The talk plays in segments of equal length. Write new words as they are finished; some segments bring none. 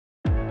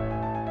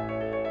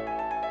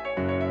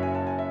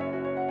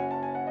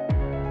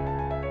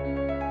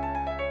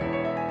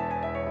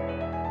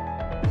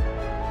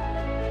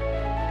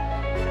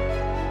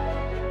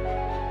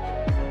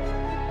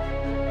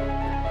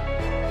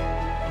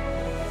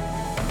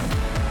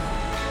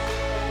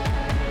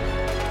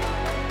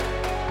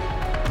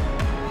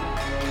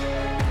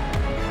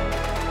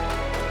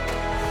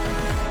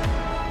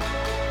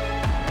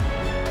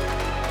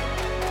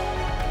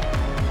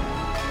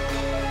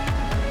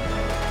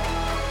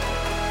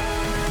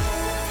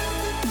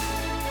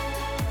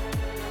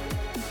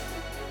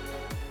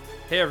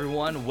Hey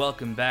everyone,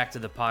 welcome back to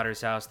the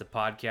Potter's House, the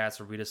podcast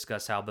where we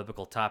discuss how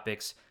biblical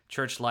topics,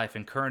 church life,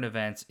 and current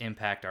events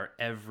impact our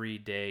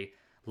everyday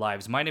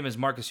lives. My name is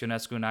Marcus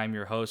Ionescu and I'm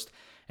your host,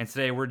 and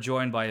today we're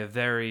joined by a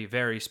very,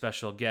 very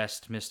special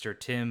guest, Mr.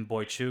 Tim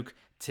Boychuk.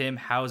 Tim,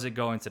 how's it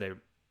going today?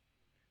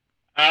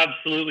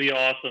 Absolutely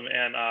awesome,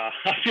 and I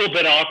feel a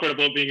bit awkward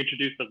about being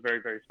introduced. That's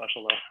very, very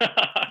special, though.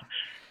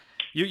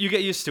 You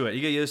get used to it.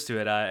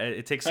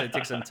 It takes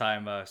some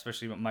time,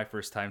 especially my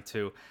first time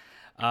too.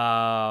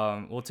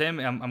 Well, Tim,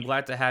 I'm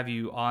glad to have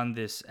you on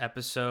this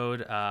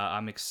episode.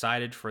 I'm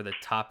excited for the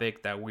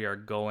topic that we are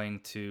going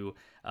to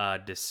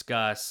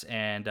discuss,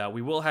 and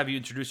we will have you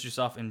introduce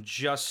yourself in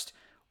just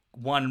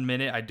 1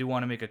 minute. I do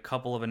want to make a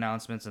couple of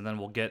announcements, and then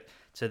we'll get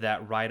to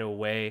that right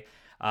away.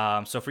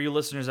 So for you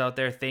listeners out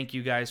there, thank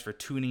you guys for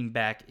tuning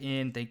back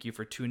in. Thank you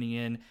for tuning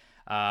in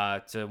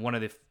to one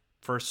of the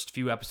first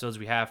few episodes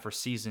we have for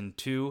season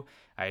 2.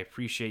 I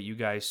appreciate you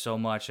guys so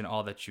much and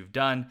all that you've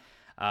done.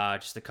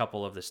 Just a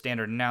couple of the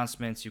standard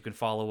announcements. You can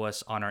follow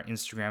us on our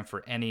Instagram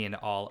for any and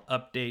all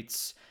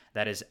updates.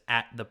 That is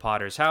at the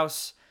Potter's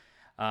House.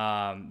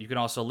 You can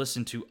also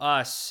listen to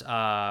us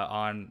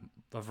on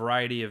a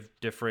variety of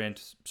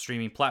different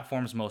streaming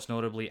platforms, most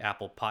notably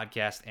Apple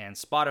Podcast and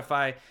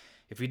Spotify.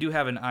 If you do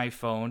have an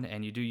iPhone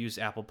and you do use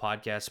Apple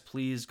Podcasts,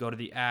 please go to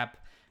the app,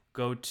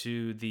 go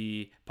to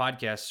the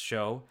podcast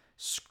show,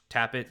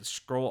 tap it,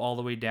 scroll all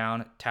the way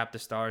down, tap the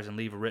stars, and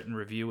leave a written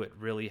review. It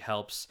really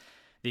helps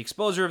the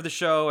exposure of the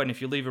show, and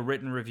if you leave a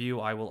written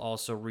review, I will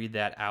also read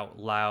that out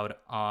loud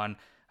on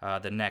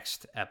the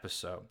next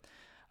episode.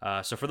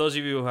 So for those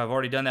of you who have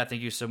already done that,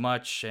 thank you so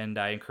much, and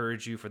I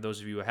encourage you, for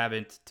those of you who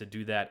haven't, to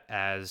do that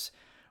as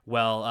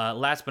well.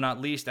 Last but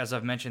not least, as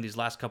I've mentioned these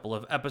last couple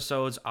of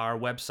episodes, our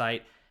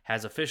website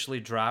has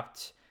officially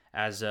dropped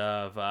as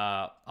of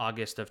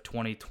August of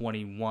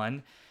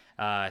 2021.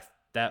 That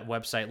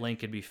website link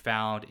can be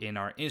found in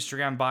our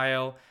Instagram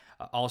bio.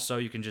 Also,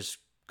 you can just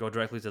go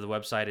directly to the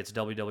website. It's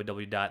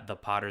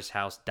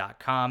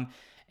www.thepottershouse.com.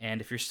 And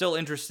if you're still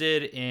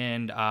interested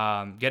in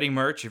getting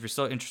merch, if you're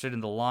still interested in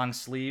the long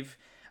sleeve,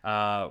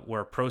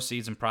 where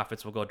proceeds and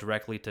profits will go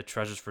directly to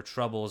Treasures for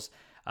Troubles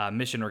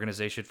mission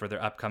organization for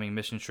their upcoming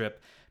mission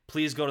trip,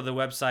 please go to the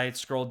website,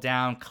 scroll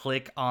down,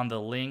 click on the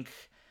link,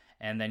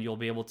 and then you'll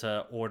be able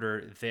to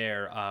order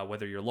there.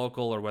 Whether you're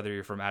local or whether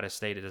you're from out of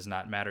state, it does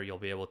not matter. You'll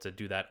be able to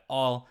do that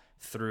all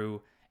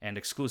through and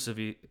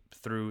exclusively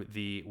through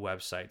the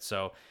website.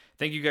 So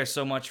thank you guys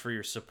so much for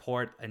your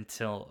support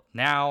until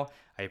now.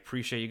 I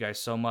appreciate you guys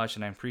so much,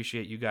 and I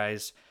appreciate you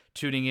guys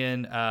tuning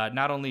in,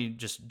 not only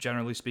just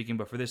generally speaking,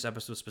 but for this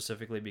episode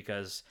specifically,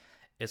 because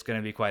it's going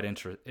to be quite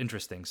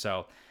interesting.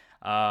 So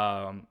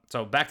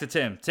back to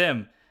Tim.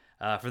 Tim,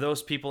 for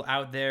those people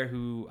out there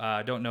who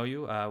don't know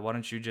you, why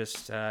don't you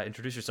just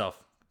introduce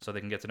yourself so they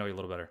can get to know you a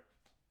little better?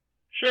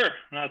 Sure,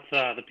 that's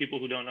the people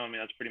who don't know me.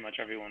 That's pretty much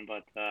everyone,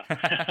 but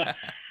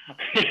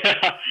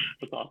yeah,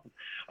 that's awesome.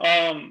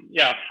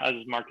 Yeah,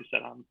 as Marcus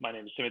said, my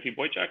name is Timothy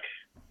Boychuk,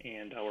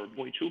 or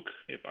Boychuk,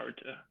 if I were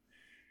to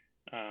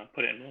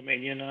put it in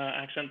Romanian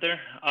accent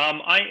there.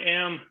 I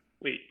am,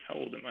 how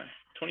old am I?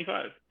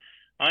 25.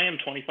 I am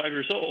 25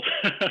 years old.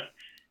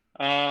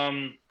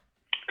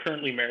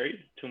 Currently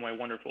married to my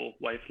wonderful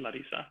wife,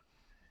 Larissa.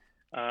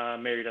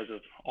 Married as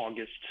of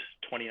August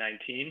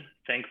 2019,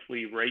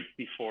 thankfully right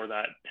before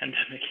that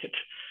pandemic hit.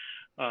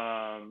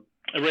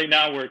 Right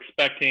now we're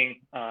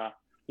expecting a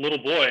little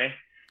boy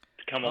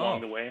to come along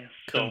the way.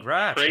 So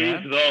congrats,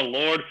 praise man. the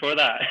Lord for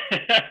that.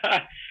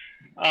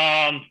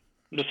 I'm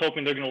just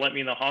hoping they're going to let me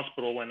in the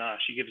hospital when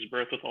she gives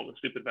birth with all the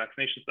stupid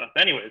vaccination stuff.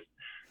 Anyways,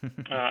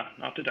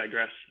 not to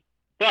digress.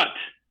 But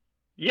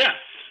yes,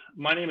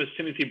 my name is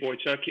Timothy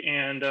Boychuk,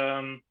 and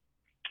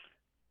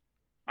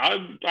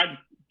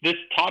this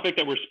topic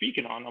that we're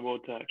speaking on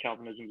about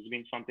Calvinism has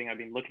been something I've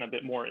been looking a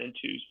bit more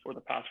into for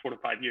the past 4 to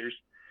 5 years.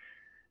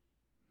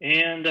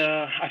 And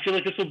I feel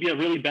like this will be a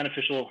really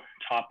beneficial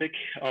topic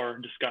or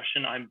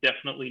discussion. I'm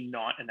definitely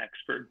not an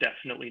expert,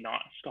 definitely not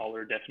a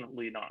scholar,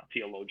 definitely not a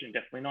theologian,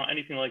 definitely not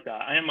anything like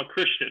that. I am a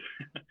Christian,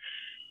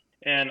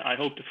 and I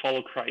hope to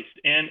follow Christ.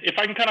 And if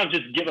I can kind of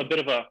just give a bit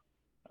of a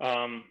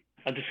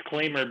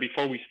disclaimer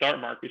before we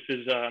start, Marcus,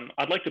 is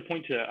I'd like to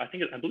point to, I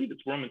believe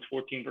it's Romans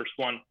 14, verse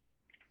 1,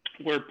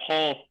 where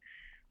Paul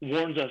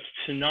warns us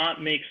to not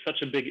make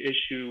such a big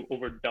issue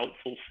over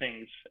doubtful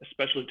things,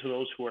 especially to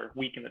those who are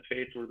weak in the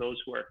faith or those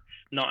who are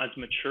not as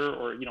mature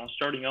or,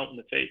 starting out in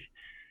the faith.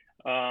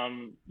 A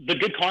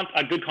good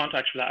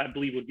context for that, I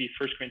believe, would be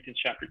 1 Corinthians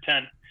chapter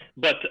 10.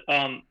 But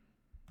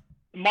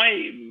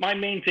my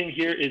main thing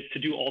here is to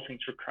do all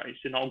things for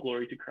Christ and all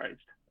glory to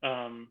Christ.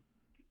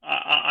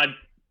 I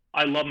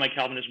love my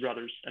Calvinist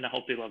brothers, and I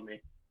hope they love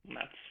me. And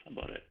that's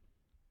about it.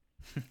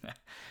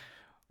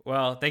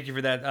 Well, thank you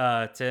for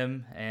that,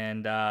 Tim.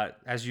 And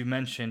as you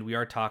mentioned, we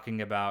are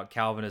talking about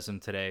Calvinism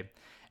today.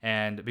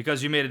 And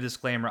because you made a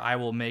disclaimer, I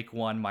will make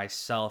one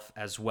myself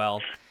as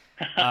well.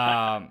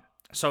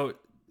 So,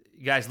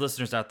 you guys,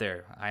 listeners out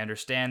there, I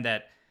understand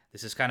that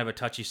this is kind of a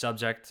touchy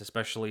subject,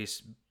 especially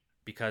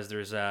because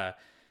there's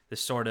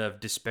this sort of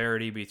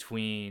disparity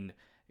between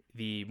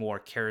the more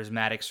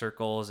charismatic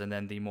circles and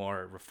then the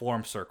more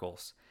reformed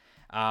circles.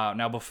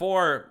 Now,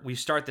 before we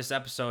start this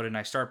episode and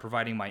I start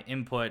providing my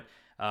input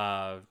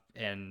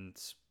and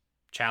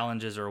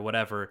challenges or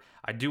whatever,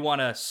 I do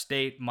want to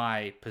state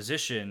my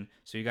position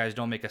so you guys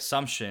don't make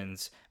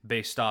assumptions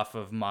based off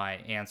of my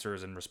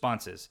answers and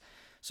responses.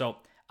 So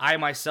I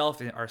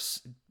myself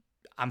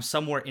I'm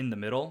somewhere in the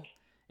middle,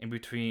 in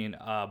between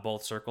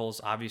both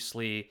circles.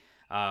 Obviously,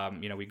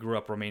 we grew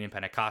up Romanian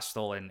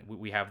Pentecostal, and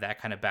we have that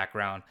kind of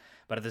background.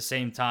 But at the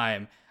same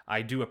time,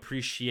 I do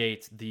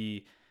appreciate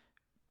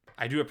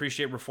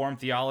Reformed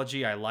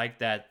theology. I like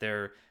that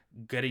they're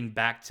getting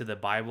back to the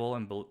Bible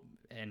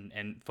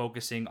and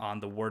focusing on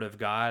the Word of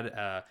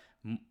God,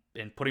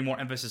 and putting more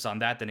emphasis on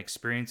that than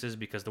experiences,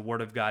 because the Word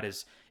of God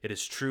is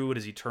true, it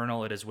is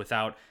eternal, it is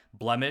without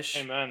blemish.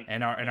 Amen.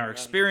 And our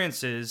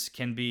experiences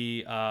can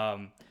be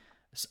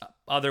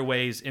other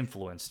ways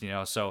influenced.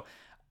 So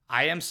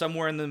I am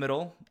somewhere in the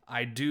middle.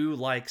 I do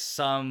like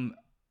some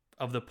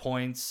of the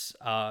points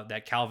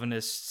that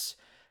Calvinists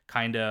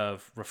kind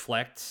of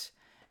reflect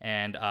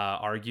and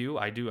argue.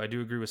 I do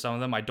agree with some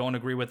of them. I don't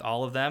agree with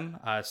all of them.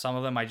 Some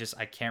of them I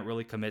can't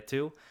really commit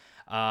to.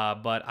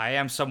 But I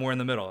am somewhere in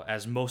the middle,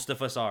 as most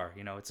of us are.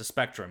 It's a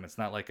spectrum. It's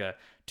not like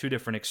two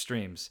different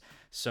extremes.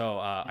 So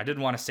I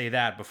didn't want to say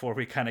that before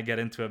we kind of get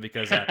into it,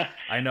 because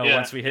I know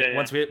once we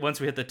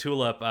hit the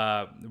tulip,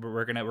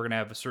 we're gonna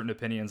have certain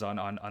opinions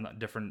on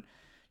different,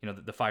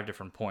 the 5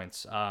 different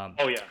points.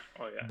 Oh yeah.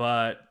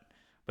 But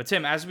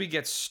Tim, as we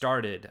get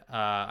started,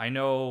 I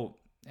know,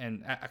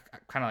 and I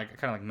kind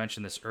of like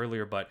mentioned this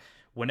earlier, but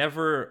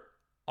whenever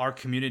our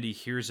community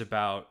hears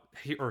the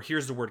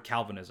word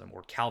Calvinism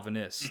or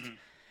Calvinist,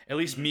 at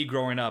least me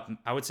growing up,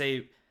 I would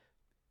say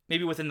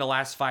maybe within the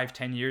last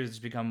 5-10 years, it's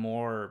become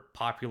more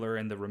popular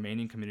in the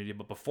Romanian community.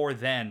 But before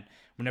then,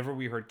 whenever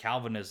we heard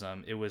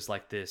Calvinism, it was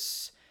like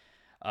this,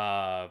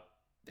 has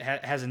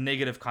a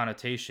negative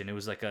connotation. It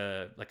was like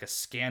a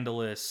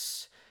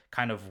scandalous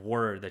kind of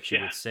word that you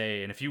would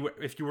say. And if you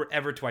were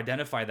ever to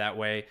identify that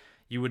way,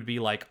 you would be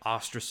like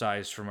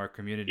ostracized from our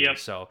community. Yep.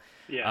 So,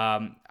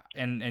 yeah.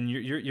 And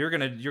you're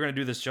gonna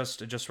do this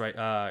just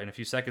right in a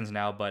few seconds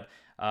now, but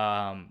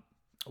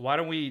why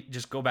don't we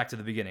just go back to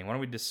the beginning? Why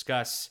don't we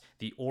discuss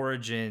the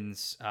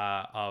origins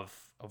of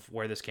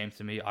where this came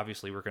to me?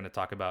 Obviously, we're going to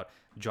talk about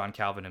John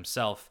Calvin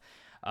himself,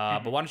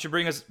 but why don't you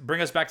bring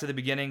us back to the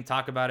beginning?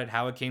 Talk about it,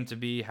 how it came to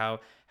be, how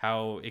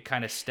it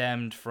kind of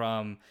stemmed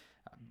from.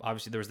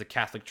 Obviously, there was the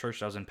Catholic Church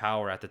that was in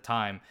power at the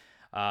time,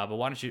 but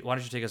why don't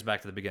you take us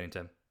back to the beginning,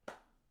 Tim?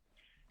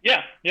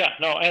 Yeah,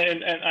 no,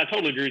 and I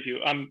totally agree with you.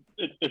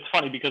 It's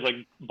funny because like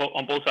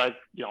on both sides,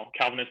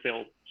 Calvinists,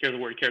 they'll hear the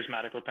word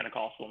charismatic or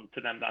Pentecostal, and to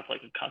them that's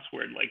like a cuss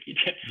word. Like you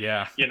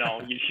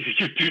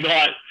do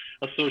not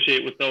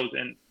associate with those.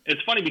 And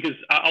it's funny because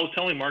I was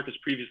telling Marcus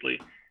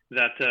previously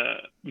that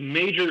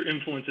major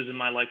influences in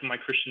my life, in my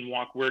Christian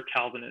walk, were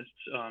Calvinists,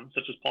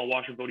 such as Paul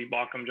Washer, Bodie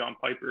Baucham, John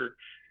Piper,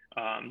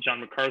 John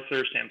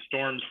MacArthur, Sam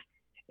Storms,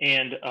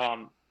 and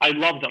I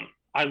love them.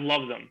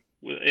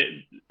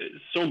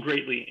 So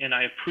greatly, and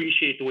I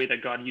appreciate the way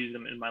that God used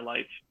them in my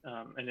life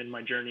and in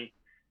my journey.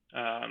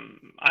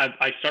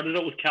 I started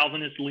out with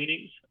Calvinist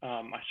leanings.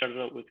 I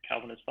started out with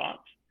Calvinist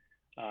thoughts,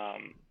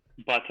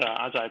 but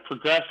as I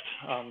progressed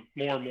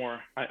more and more,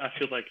 I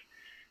feel like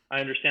I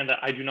understand that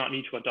I do not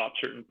need to adopt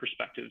certain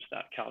perspectives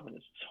that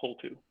Calvinists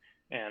hold to,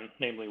 and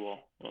namely,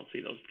 we'll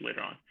see those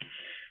later on.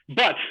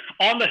 But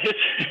on the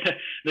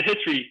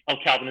history of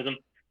Calvinism,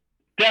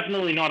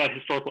 definitely not a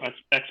historical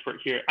expert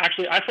here.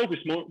 Actually, I focus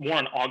more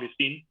on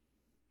Augustine,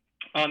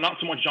 not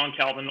so much John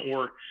Calvin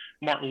or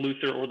Martin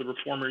Luther or the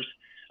Reformers.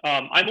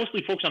 I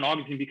mostly focus on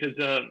Augustine because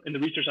in the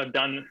research I've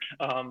done,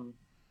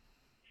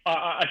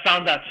 I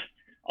found that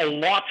a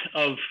lot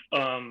of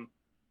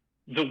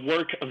the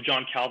work of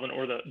John Calvin,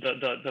 or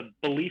the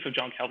belief of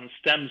John Calvin,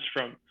 stems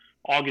from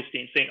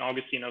Augustine, St.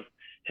 Augustine of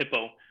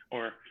Hippo,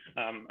 or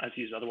as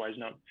he's otherwise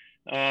known.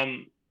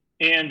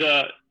 And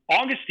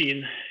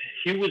Augustine,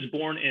 he was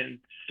born in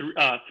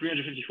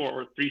 354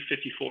 or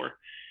 354,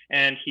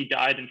 and he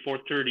died in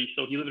 430.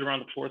 So he lived around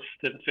the 4th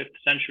to the 5th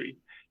century.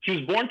 He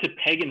was born to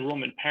pagan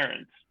Roman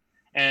parents,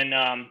 and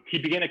he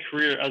began a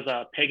career as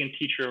a pagan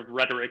teacher of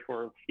rhetoric,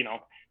 or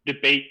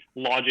debate,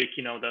 logic,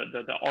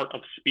 the art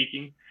of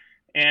speaking.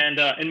 And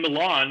in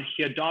Milan,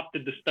 he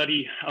adopted the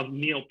study of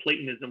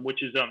Neoplatonism,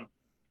 which is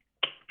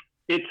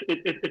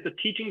it's a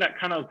teaching that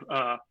kind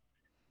of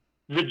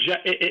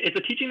it's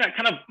a teaching that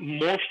kind of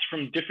morphs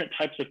from different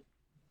types of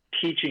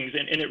teachings,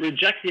 and it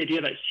rejects the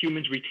idea that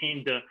humans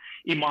retain the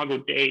imago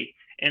Dei,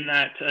 and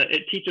that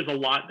it teaches a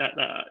lot that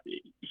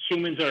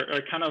humans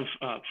are kind of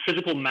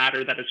physical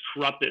matter that is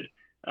corrupted,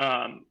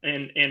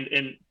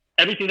 and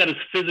everything that is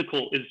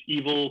physical is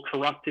evil,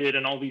 corrupted,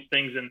 and all these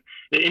things, and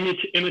the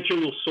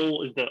immaterial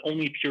soul is the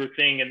only pure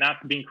thing, and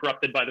that's being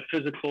corrupted by the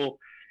physical.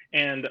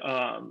 And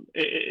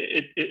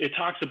it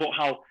talks about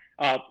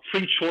how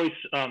free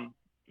choice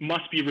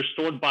must be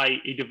restored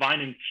by a divine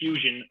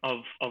infusion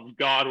of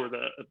God, or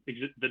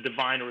the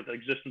divine, or the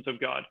existence of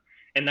God.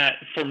 and that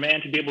for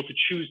man to be able to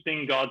choose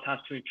things, God has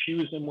to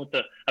infuse him with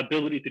the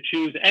ability to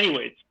choose.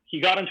 Anyways, he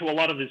got into a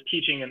lot of his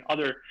teaching and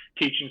other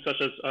teachings,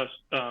 such as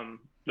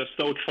the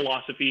Stoic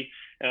philosophy,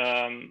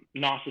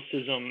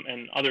 Gnosticism,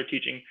 and other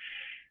teaching.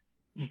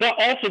 But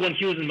also, when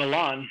he was in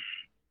Milan,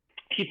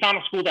 he found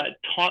a school that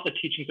taught the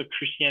teachings of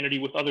Christianity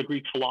with other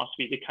Greek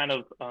philosophy. They kind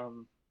of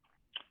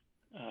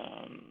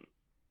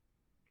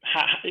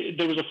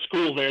there was a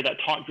school there that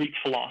taught Greek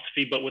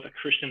philosophy, but with a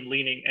Christian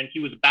leaning, and he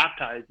was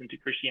baptized into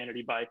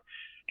Christianity by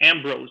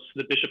Ambrose,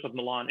 the Bishop of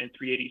Milan, in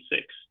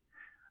 386.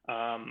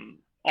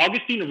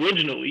 Augustine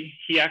originally,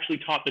 he actually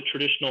taught the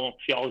traditional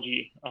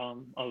theology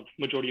of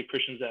majority of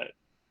Christians that,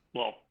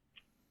 well,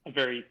 a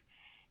very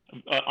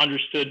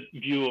understood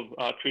view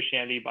of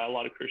Christianity by a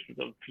lot of Christians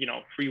of,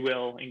 free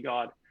will and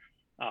God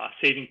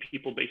saving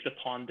people based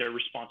upon their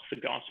response to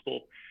the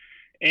gospel.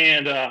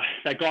 And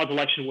that God's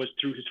election was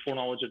through his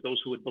foreknowledge of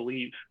those who would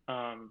believe.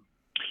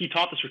 He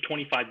taught this for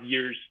 25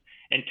 years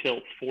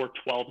until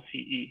 412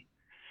 CE.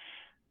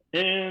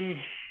 And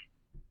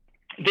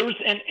there was,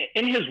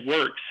 in his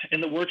works,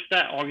 in the works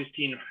that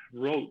Augustine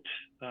wrote,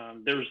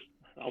 there's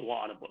a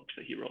lot of books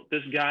that he wrote.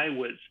 This guy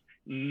was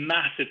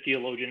massive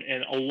theologian,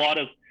 and a lot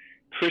of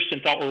Christian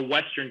thought, or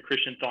Western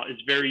Christian thought,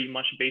 is very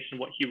much based on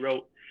what he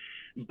wrote.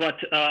 But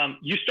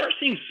you start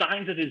seeing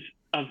signs of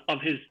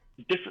his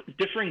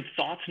differing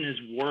thoughts in his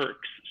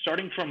works,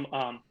 starting from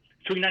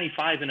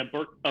 395 in a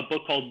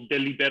book called De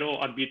Libero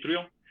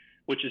Arbitrio,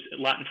 which is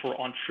Latin for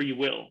On Free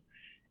Will.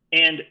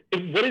 And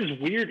what is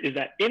weird is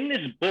that in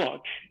this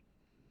book,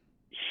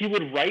 he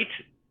would write,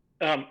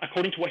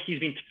 according to what he's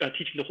been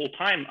teaching the whole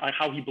time,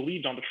 how he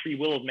believed on the free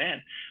will of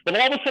man. But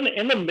all of a sudden,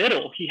 in the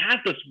middle, he has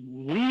this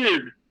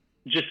weird,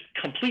 just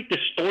complete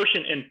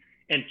distortion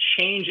and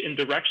change in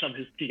direction of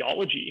his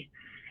theology,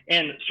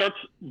 and starts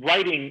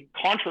writing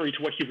contrary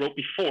to what he wrote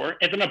before,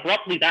 and then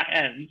abruptly that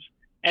ends,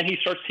 and he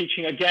starts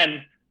teaching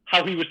again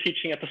how he was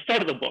teaching at the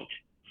start of the book.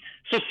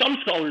 So some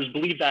scholars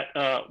believe that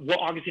what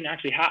Augustine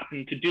actually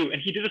happened to do,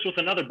 and he did this with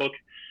another book,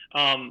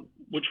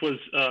 which was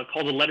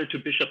called A Letter to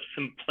Bishop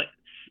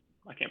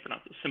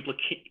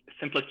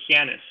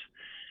Simplicianus.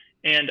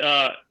 And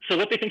so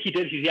what they think he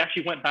did is he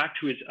actually went back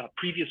to his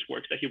previous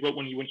works that he wrote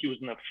when he was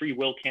in the free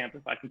will camp,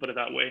 if I can put it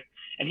that way,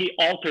 and he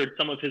altered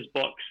some of his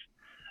books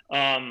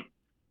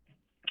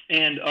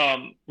and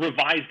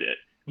revised it.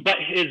 But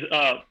his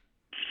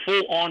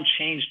full-on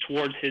change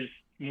towards his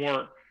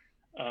more,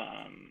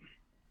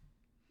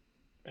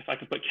 if I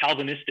could put,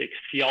 Calvinistic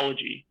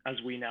theology, as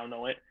we now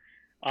know it,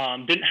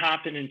 didn't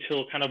happen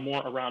until kind of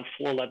more around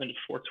 411 to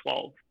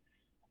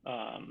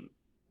 412.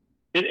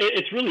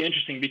 It's really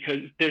interesting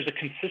because there's a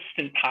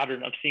consistent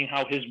pattern of seeing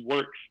how his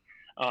works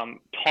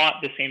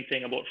taught the same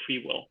thing about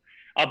free will.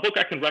 A book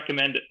I can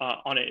recommend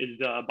on it is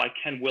by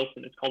Ken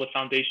Wilson. It's called The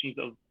Foundations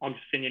of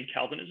Augustinian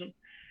Calvinism.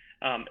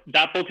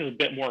 That book is a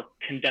bit more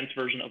condensed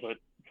version of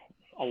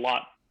a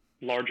lot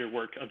larger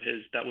work of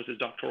his. That was his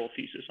doctoral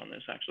thesis on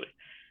this, actually.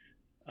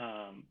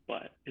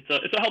 But it's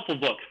a helpful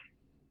book.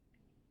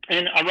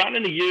 And around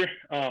in the year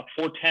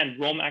 410,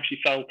 Rome actually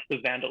fell to the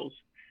Vandals.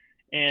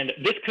 And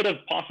this could have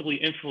possibly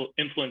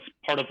influenced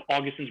part of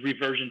Augustine's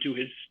reversion to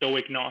his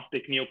Stoic,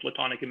 Gnostic,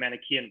 Neoplatonic, and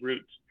Manichaean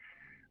roots.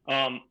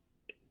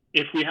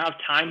 If we have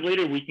time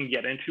later, we can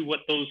get into what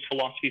those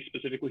philosophies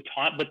specifically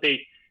taught, but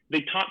they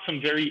taught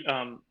some very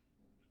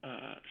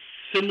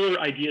similar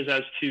ideas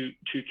as to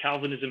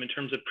Calvinism in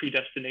terms of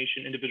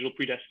predestination, individual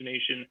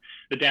predestination,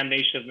 the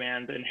damnation of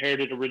man, the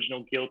inherited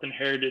original guilt,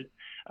 inherited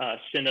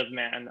sin of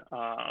man,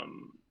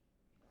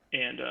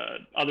 and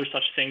other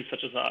such things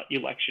such as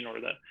election or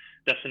the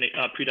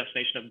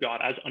predestination of God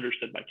as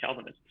understood by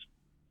Calvinists.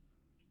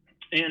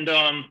 And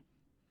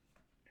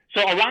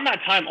so around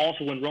that time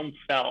also, when Rome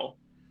fell,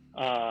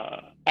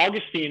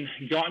 Augustine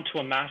got into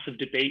a massive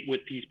debate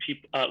with these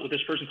people, with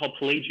this person called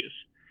Pelagius.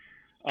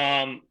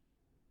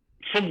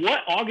 From what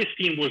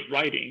Augustine was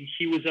writing,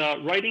 he was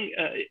writing,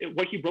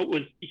 what he wrote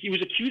was, he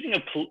was accusing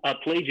of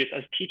Pelagius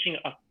as teaching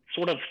a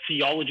sort of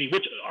theology,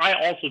 which I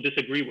also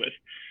disagree with,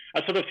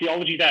 a sort of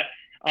theology that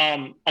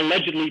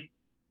allegedly,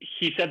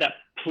 he said that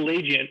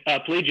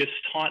Pelagius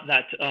taught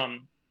that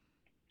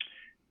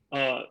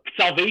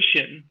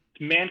salvation,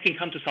 man can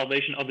come to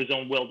salvation of his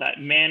own will, that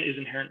man is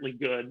inherently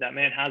good, that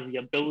man has the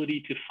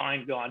ability to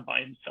find God by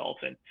himself,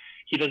 and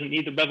he doesn't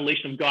need the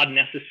revelation of God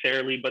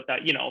necessarily, but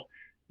that,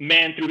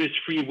 man through his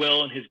free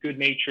will and his good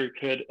nature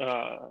could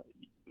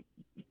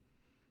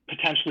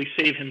potentially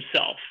save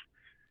himself.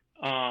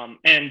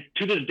 And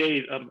to this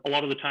day, a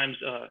lot of the times,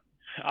 I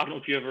don't know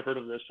if you ever heard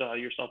of this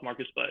yourself,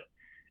 Marcus, but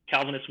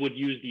Calvinists would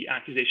use the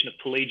accusation of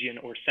Pelagian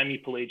or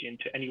semi-Pelagian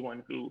to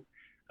anyone who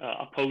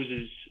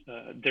opposes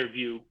their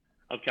view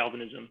of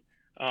Calvinism.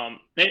 And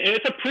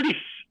it's a pretty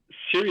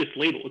serious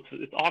label.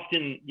 It's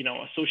often,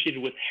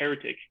 associated with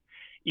heretic,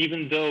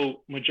 even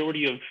though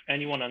majority of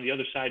anyone on the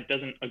other side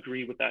doesn't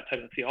agree with that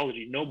type of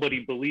theology. Nobody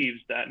believes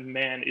that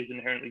man is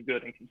inherently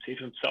good and can save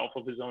himself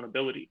of his own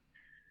ability.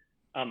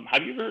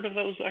 Have you ever heard of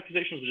those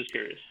accusations? I'm just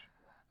curious.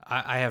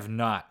 I have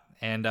not.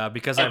 And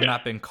because I've Okay.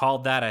 not been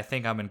called that, I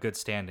think I'm in good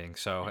standing.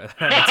 So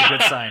that's a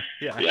good sign.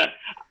 Yeah. Yeah,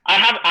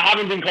 I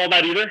haven't been called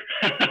that either.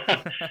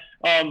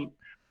 um,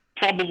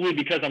 Probably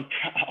because I'm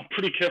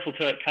pretty careful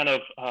to kind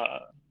of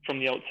from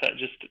the outset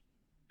just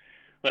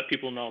let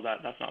people know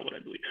that that's not what I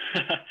believe.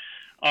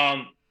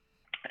 um,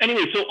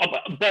 anyway, so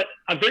but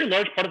a very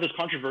large part of this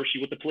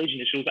controversy with the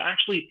Pelagian issue was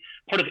actually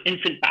part of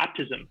infant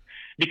baptism,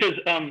 because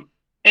and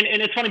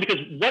it's funny because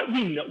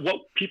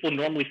what people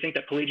normally think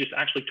that Pelagius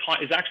actually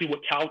taught is actually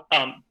what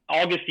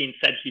Augustine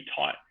said he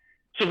taught.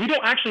 So we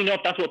don't actually know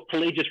if that's what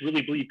Pelagius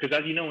really believed, because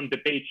as you know, in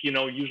debates,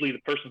 usually the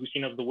person who's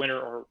seen as the winner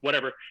or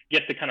whatever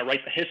gets to kind of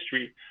write the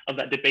history of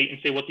that debate and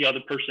say what the other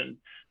person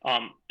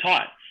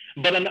taught.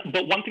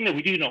 But one thing that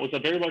we do know is a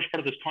very large part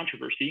of this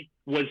controversy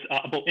was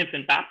about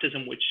infant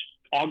baptism, which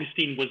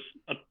Augustine was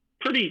a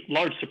pretty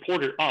large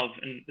supporter of,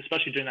 and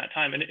especially during that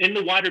time. And in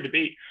the wider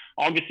debate,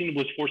 Augustine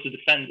was forced to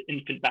defend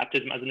infant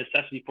baptism as a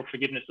necessity for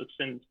forgiveness of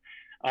sins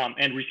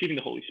and receiving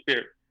the Holy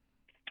Spirit.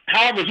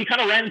 However, he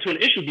kind of ran into an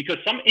issue because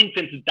some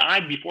infants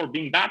died before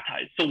being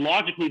baptized. So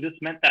logically, this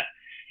meant that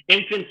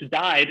infants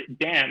died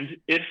damned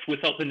if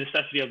without the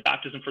necessity of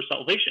baptism for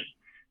salvation.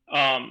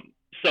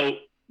 So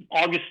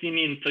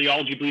Augustinian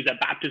theology believes that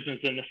baptism is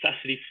a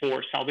necessity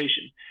for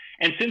salvation.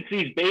 And since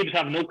these babes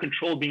have no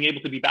control of being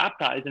able to be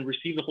baptized and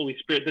receive the Holy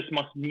Spirit, this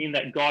must mean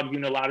that God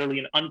unilaterally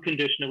and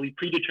unconditionally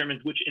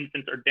predetermines which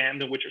infants are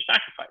damned and which are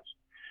sacrificed.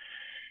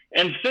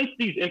 And since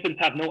these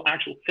infants have no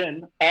actual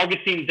sin,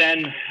 Augustine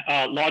then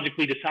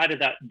logically decided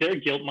that their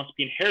guilt must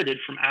be inherited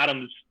from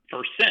Adam's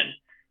first sin.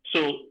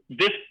 So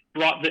this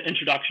brought the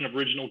introduction of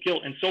original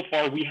guilt. And so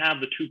far, we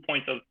have the 2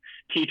 points of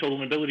T, total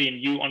nobility,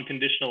 and U,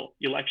 unconditional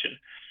election.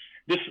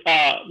 This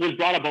was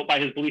brought about by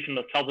his belief in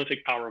the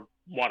salvific power of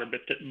water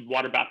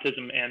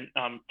baptism and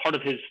part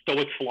of his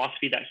Stoic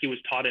philosophy that he was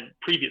taught in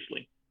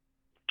previously.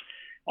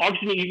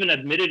 Augustine even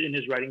admitted in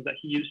his writings that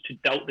he used to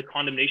doubt the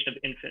condemnation of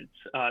infants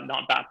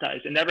not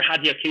baptized and never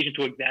had the occasion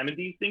to examine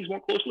these things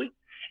more closely.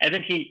 And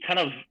then he kind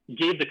of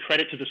gave the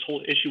credit to this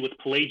whole issue with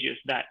Pelagius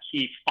that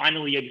he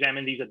finally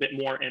examined these a bit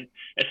more and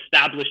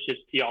established his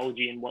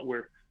theology in what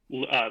we're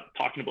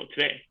talking about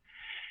today.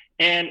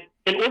 And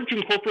in order to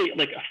incorporate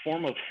like a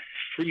form of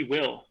free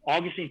will,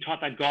 Augustine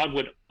taught that God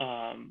would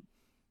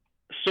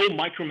so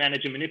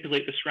micromanage and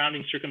manipulate the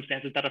surrounding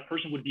circumstances that a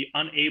person would be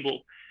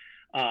unable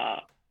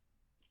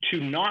to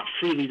not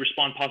freely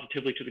respond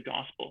positively to the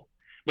gospel.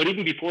 But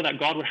even before that,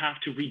 God would have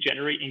to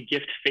regenerate and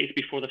gift faith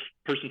before the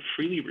person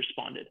freely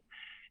responded.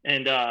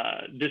 And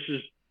this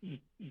is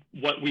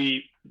what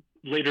we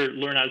later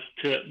learn as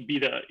to be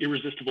the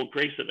irresistible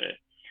grace of it.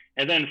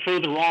 And then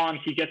further on,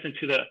 he gets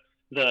into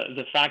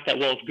the fact that,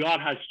 well, if God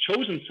has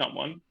chosen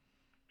someone,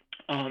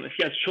 if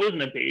he has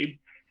chosen a babe,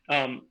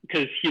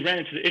 because he ran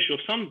into the issue of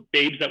some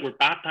babes that were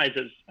baptized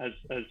as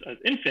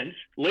infants.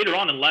 Later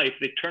on in life,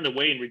 they turned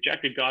away and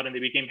rejected God, and they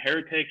became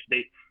heretics.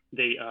 They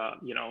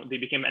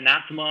became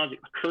anathema, the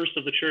curse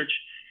of the church.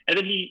 And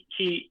then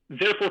he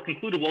therefore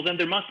concluded, well, then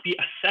there must be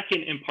a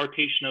second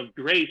impartation of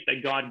grace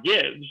that God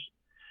gives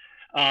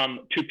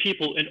to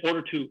people in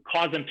order to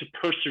cause them to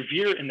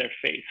persevere in their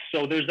faith.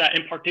 So there's that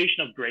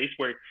impartation of grace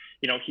where,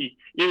 he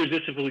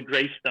irresistibly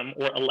graced them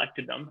or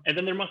elected them. And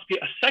then there must be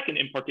a second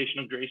impartation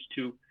of grace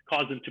to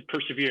cause them to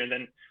persevere. And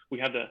then we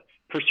have the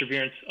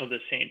perseverance of the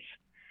saints.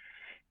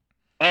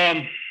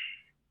 I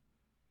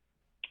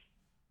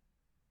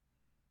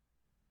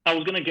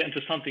was going to get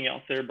into something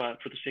else there,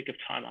 but for the sake of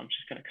time, I'm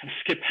just going to kind of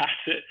skip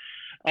past it.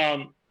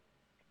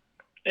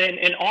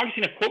 And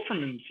Augustine, a quote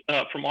from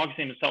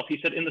Augustine himself, he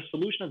said, "In the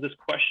solution of this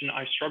question,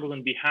 I struggled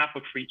in behalf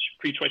of free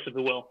choice of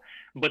the will,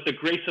 but the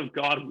grace of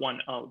God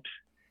won out."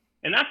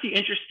 And that's the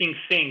interesting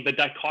thing, the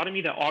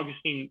dichotomy that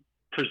Augustine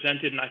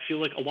presented, and I feel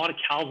like a lot of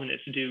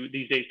Calvinists do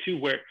these days too,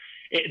 where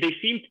they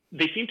seem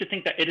to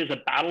think that it is a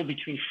battle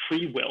between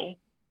free will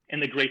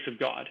and the grace of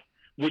God.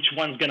 Which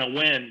one's going to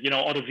win,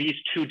 out of these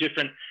two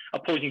different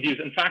opposing views?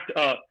 In fact,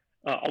 a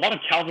lot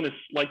of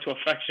Calvinists like to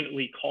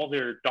affectionately call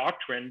their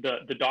doctrine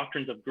the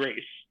doctrines of grace.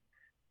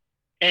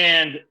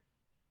 And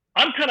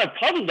I'm kind of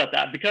puzzled at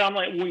that because I'm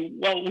like,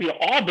 we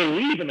all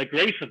believe in the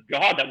grace of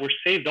God, that we're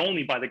saved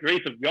only by the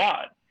grace of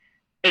God.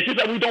 It's just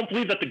that we don't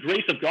believe that the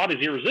grace of God is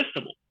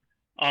irresistible.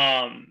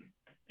 And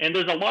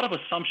there's a lot of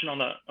assumption on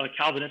the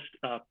Calvinist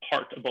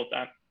part about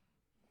that.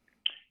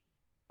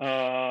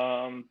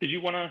 Did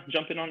you want to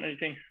jump in on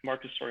anything,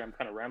 Marcus? Sorry, I'm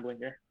kind of rambling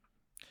here.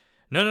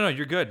 No,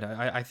 you're good.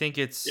 I think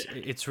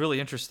it's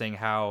really interesting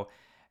how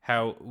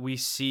we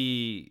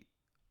see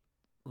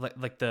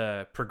like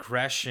the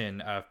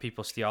progression of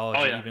people's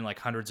theology, even like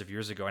hundreds of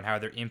years ago, and how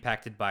they're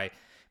impacted by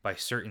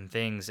certain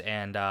things,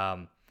 and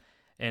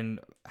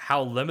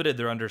how limited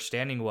their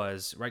understanding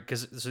was, right?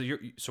 Because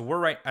so we're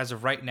right as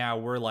of right now,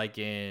 we're like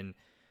in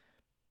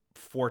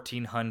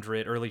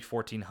early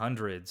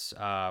 1400s,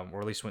 or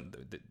at least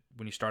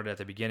when you started at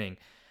the beginning,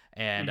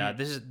 and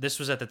this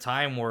was at the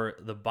time where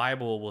the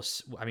Bible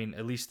was,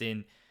 at least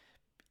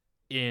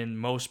in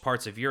most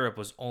parts of Europe,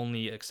 was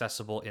only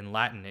accessible in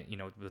Latin,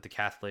 with the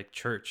Catholic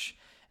Church,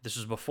 this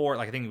was before,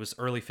 like I think it was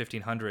early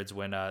 1500s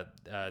when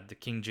the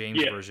King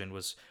James Yeah. version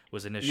was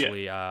Yeah.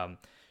 initially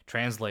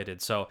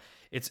translated. So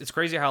it's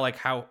crazy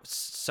how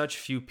such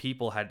few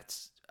people had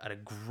a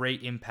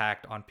great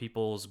impact on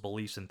people's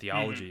beliefs and Hmm.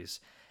 theologies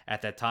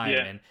at that time.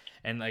 Yeah.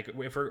 And like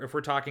if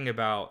we're talking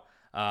about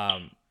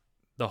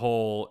the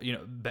whole,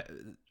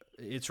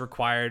 it's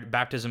required,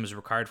 baptism is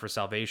required for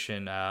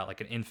salvation,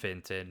 like an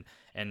infant,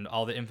 and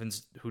all the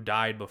infants who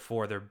died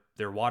before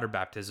their water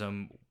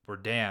baptism were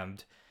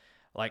damned.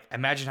 Like,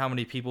 imagine how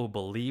many people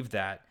believed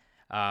that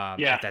Yeah.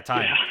 at that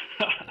Yeah.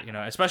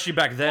 time. Especially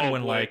back then Oh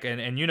when, boy. like,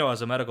 and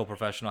as a medical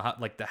professional,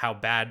 how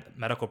bad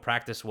medical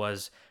practice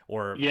was,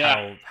 or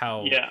Yeah.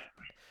 how Yeah.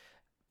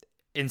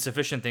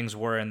 insufficient things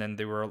were, and then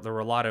there were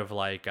a lot of,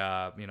 like,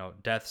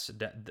 deaths,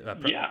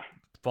 Yeah.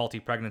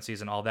 faulty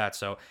pregnancies and all that.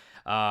 So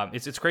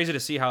it's crazy to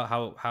see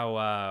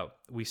how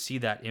we see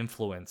that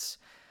influence.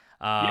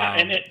 Yeah.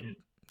 And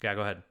Yeah,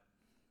 go ahead.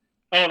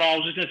 oh no, I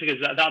was just gonna say,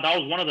 because that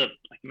was one of the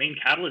like main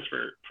catalysts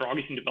for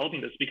Augustine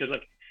developing this, because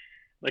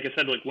like I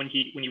said, like when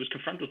he was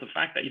confronted with the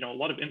fact that a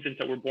lot of infants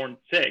that were born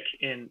sick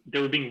and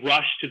they were being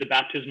rushed to the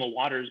baptismal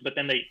waters, but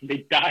then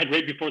they died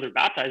right before they're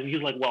baptized, and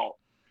he's like, well,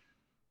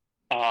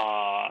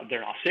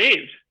 they're not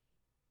saved,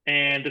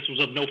 and this was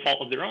of no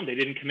fault of their own. They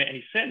didn't commit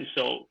any sin,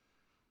 so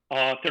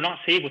if they're not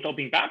saved without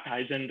being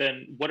baptized, and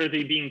then what are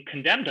they being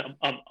condemned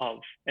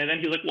of? And then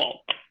he's like,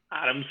 well,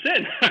 Adam's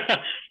sin,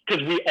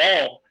 because we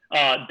all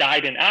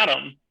died in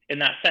Adam in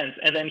that sense.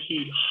 And then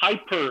he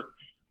hyper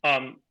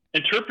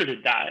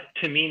interpreted that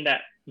to mean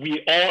that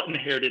we all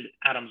inherited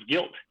Adam's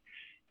guilt,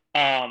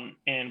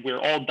 and we're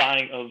all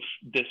dying of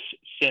this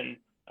sin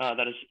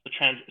that is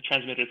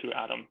transmitted through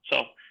Adam.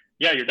 So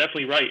yeah, you're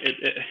definitely right.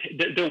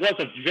 There was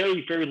a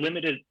very, very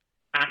limited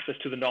access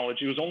to the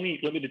knowledge. It was only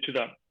limited to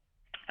the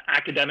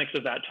academics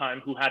of that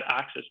time who had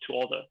access to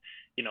all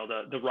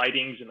the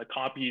writings and the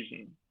copies,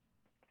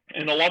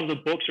 and a lot of the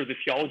books or the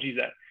theologies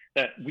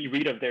that we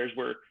read of theirs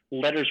were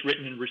letters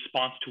written in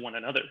response to one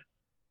another,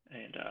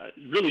 and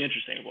really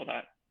interesting about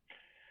that.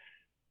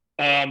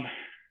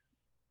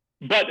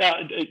 But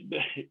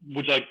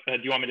would you like?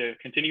 Do you want me to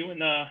continue in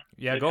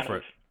Yeah, the go kind for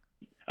of? it.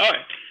 All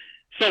right.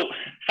 So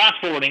fast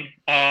forwarding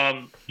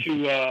to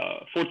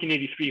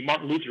 1483,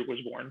 Martin Luther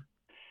was born.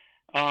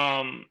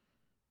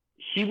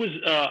 He was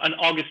an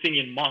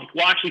Augustinian monk.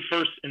 Well, actually,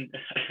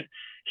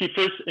 he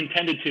first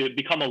intended to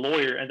become a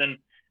lawyer, and then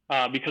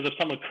because of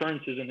some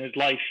occurrences in his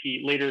life,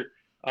 he later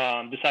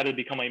decided to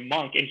become a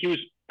monk. And he was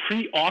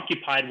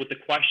preoccupied with the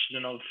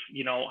question of,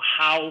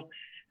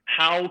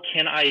 how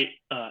can I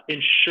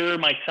ensure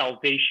my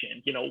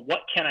salvation?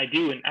 What can I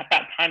do? And at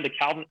that time, the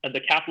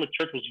Catholic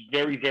Church was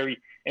very,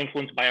 very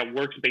influenced by a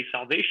works-based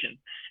salvation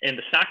and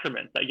the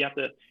sacraments, that you have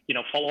to,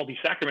 follow all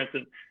these sacraments.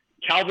 And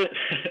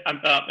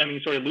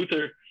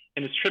Luther,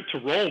 in his trip to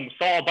Rome,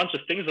 saw a bunch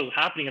of things that was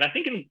happening. And I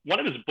think in one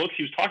of his books,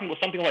 he was talking about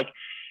something like,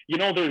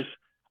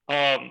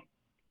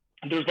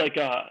 there's like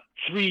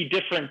three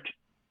different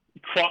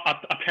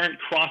apparent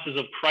crosses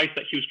of Christ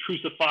that he was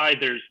crucified.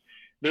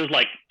 There's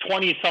like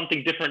 20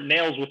 something different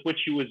nails with which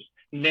he was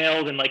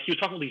nailed, and like he was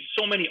talking about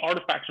so many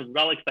artifacts and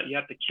relics that you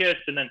have to kiss,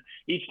 and then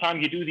each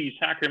time you do these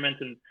sacraments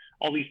and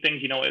all these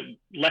things, it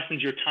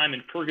lessens your time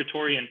in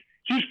purgatory. And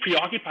he was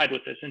preoccupied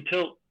with this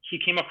until he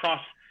came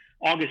across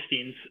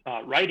Augustine's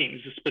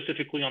writings,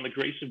 specifically on the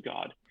grace of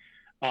God,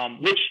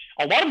 which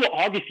a lot of what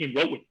Augustine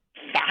wrote was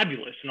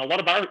fabulous, and a lot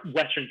of our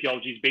Western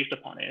theology is based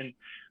upon it,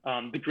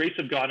 and the grace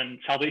of God and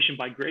salvation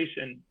by grace,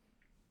 and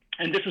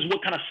this is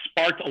what kind of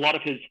sparked a lot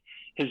of his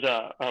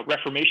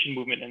Reformation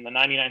movement in the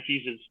 99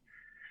 Theses.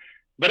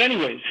 But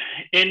anyways,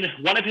 in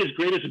one of his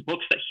greatest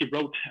books that he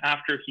wrote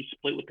after he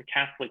split with the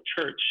Catholic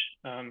Church,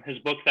 his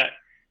book that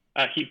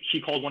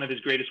he called one of his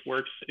greatest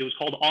works, it was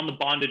called On the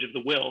Bondage of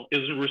the Will. It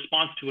was in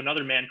response to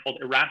another man called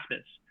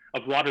Erasmus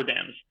of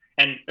Rotterdam.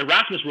 And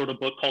Erasmus wrote a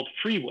book called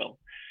Free Will.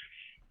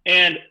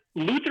 And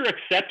Luther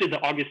accepted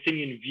the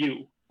Augustinian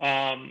view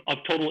of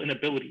total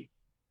inability.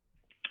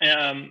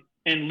 And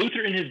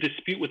Luther, in his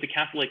dispute with the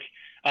Catholics,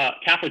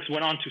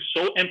 went on to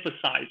so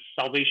emphasize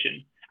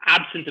salvation,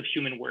 absent of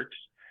human works,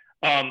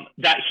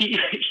 that he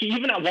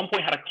even at one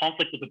point had a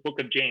conflict with the Book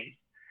of James.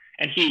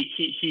 And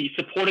he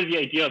supported the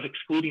idea of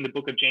excluding the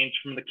Book of James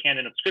from the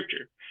canon of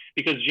Scripture,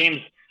 because James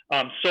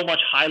so much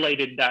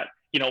highlighted that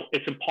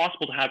it's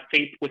impossible to have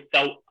faith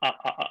without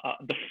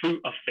the fruit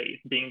of faith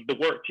being the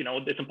work.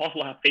 It's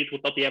impossible to have faith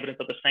without the evidence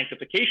of the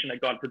sanctification that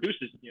God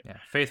produces in you. Yeah,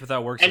 faith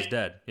without works is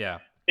dead. Yeah,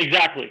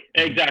 exactly.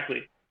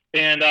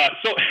 And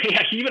so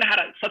yeah, he even had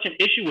such an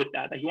issue with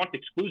that he wanted to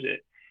exclude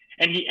it,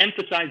 and he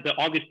emphasized the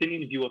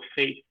Augustinian view of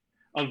faith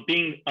of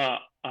being a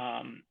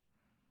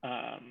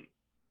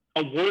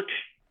work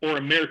or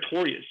a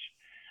meritorious.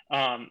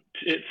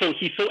 So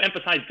he so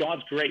emphasized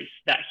God's grace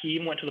that he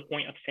even went to the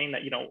point of saying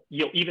that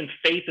even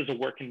faith is a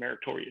work and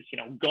meritorious.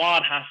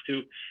 God has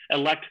to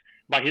elect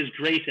by His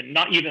grace, and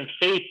not even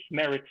faith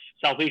merits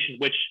salvation.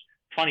 Which,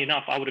 funny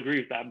enough, I would agree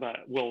with that,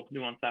 but we'll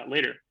nuance that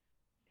later.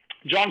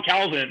 John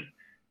Calvin,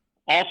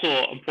 also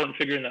an important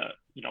figure in the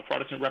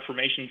Protestant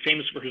Reformation,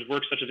 famous for his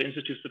works such as the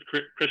Institutes of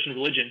Christian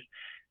Religion.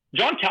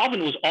 John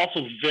Calvin was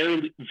also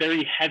very,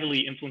 very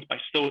heavily influenced by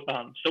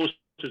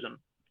Stoicism,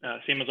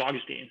 same as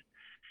Augustine.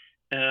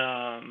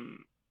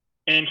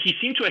 And he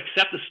seemed to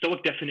accept the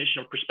Stoic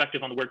definition or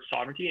perspective on the word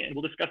sovereignty, and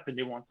we'll discuss the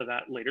nuance of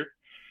that later.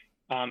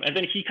 And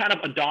then he kind of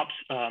adopts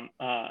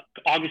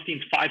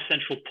Augustine's 5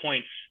 central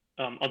points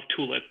of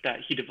tulip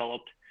that he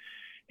developed.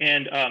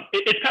 And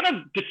it's kind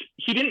of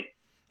he didn't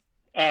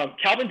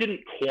Calvin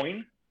didn't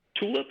coin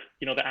tulip,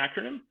 the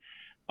acronym.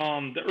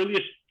 The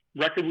earliest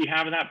record we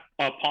have of that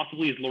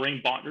possibly is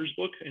Lorraine Bontner's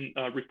book in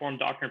Reformed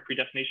Doctrine and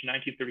Predestination,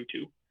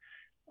 1932.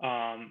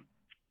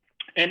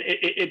 And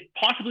it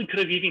possibly could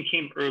have even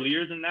came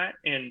earlier than that,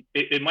 and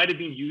it might have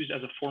been used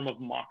as a form of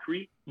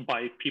mockery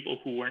by people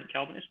who weren't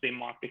Calvinists. They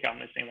mocked the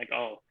Calvinists, saying like,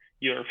 "Oh,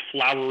 your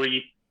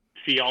flowery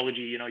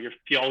theology, your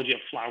theology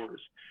of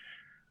flowers."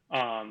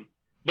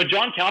 But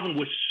John Calvin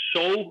was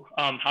so,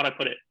 how do I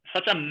put it,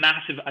 such a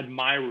massive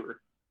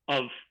admirer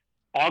of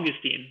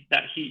Augustine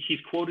that he's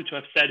quoted to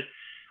have said,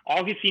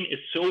 "Augustine is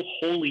so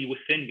holy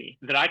within me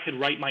that I could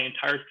write my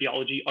entire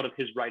theology out of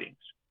his writings."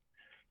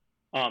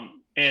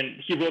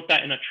 And he wrote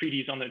that in a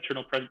treatise on the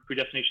eternal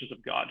predestinations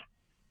of God.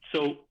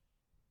 So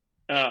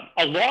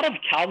a lot of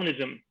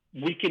Calvinism,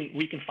 we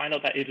can find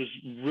out that it is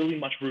really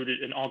much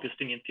rooted in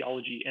Augustinian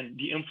theology and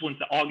the influence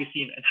that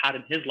Augustine had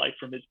in his life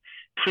from his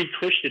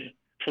pre-Christian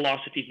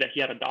philosophies that he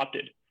had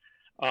adopted.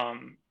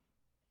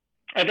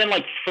 And then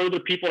further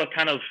people that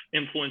kind of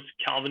influenced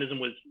Calvinism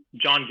was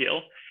John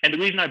Gill. And the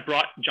reason I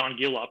brought John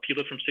Gill up, he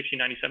lived from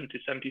 1697 to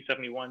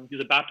 1771. He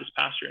was a Baptist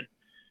pastor. And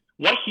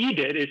what he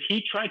did is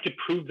he tried to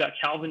prove that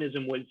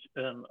Calvinism was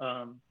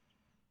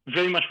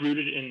very much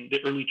rooted in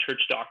the early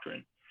church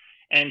doctrine.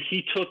 And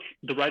he took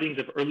the writings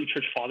of early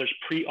church fathers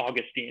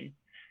pre-Augustine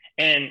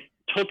and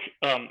took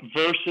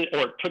verses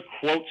or took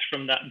quotes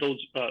from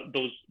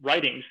those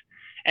writings.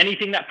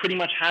 Anything that pretty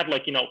much had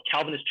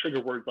Calvinist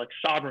trigger words like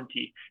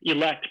sovereignty,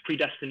 elect,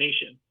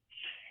 predestination.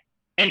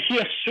 And he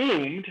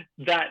assumed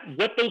that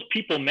what those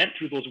people meant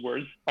through those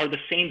words are the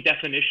same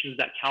definitions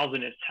that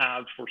Calvinists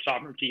have for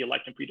sovereignty,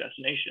 elect, and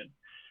predestination.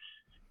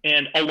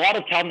 And a lot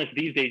of Calvinists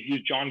these days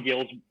use John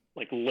Gill's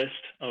list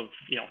of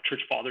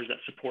church fathers that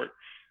support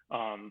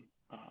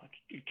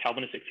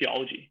Calvinistic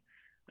theology.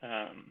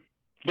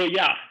 But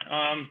yeah,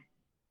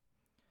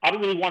 I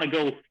don't really want to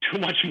go too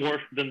much more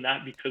than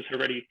that because I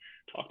already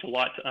talked a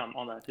lot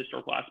on the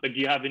historical aspect. Do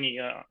you have any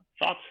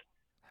thoughts?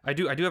 I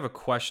do have a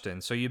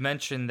question. So you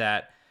mentioned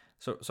that.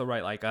 So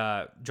right,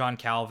 John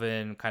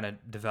Calvin kind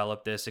of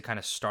developed this. It kind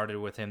of started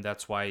with him.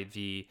 That's why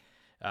the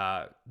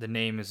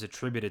name is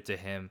attributed to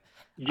him.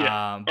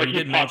 Yeah, but or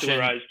he's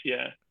popularized.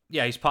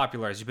 Yeah, he's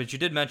popularized. But you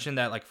did mention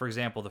that, for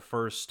example, the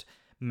first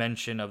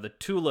mention of the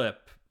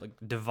tulip,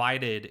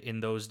 divided in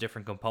those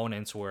different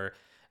components, were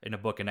in a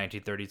book in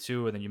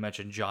 1932, and then you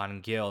mentioned John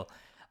Gill.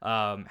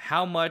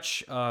 How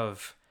much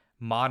of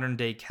modern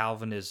day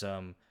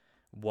Calvinism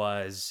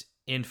was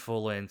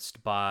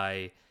influenced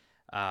by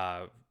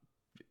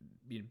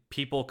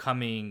people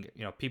coming,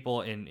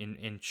 people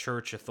in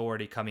church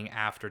authority coming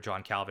after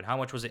John Calvin? How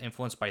much was it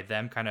influenced by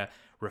them kind of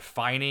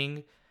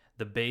refining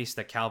the base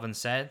that Calvin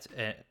set,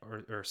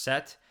 or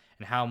set,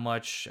 and how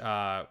much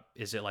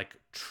is it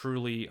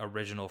truly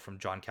original from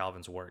John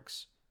Calvin's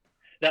works?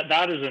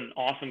 That is an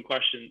awesome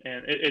question,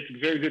 and it's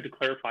very good to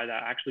clarify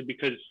that, actually,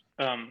 because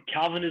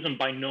Calvinism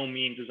by no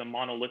means is a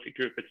monolithic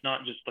group. It's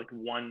not just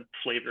one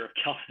flavor of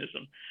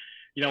Calvinism.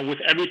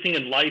 With everything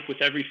in life,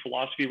 with every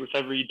philosophy, with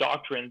every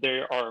doctrine,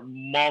 there are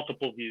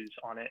multiple views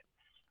on it.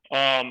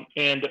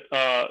 And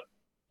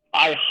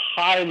I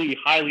highly,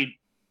 highly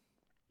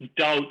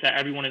doubt that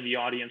everyone in the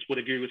audience would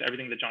agree with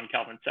everything that John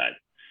Calvin said.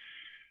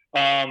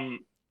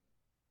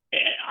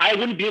 I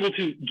wouldn't be able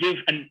to give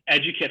an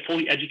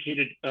fully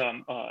educated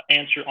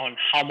answer on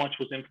how much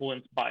was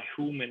influenced by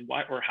whom and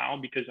why or how,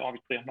 because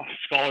obviously I'm not a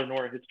scholar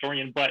nor a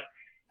historian, but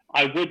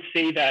I would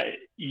say that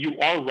you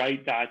are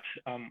right that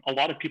a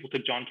lot of people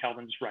took John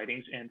Calvin's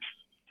writings and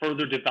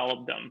further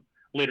developed them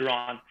later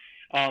on.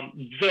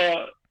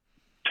 The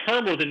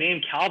term or the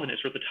name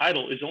Calvinist, or the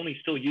title, is only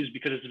still used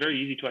because it's very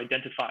easy to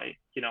identify,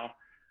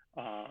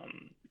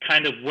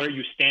 kind of where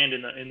you stand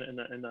in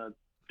the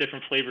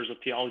different flavors of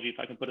theology, if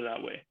I can put it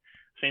that way.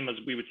 Same as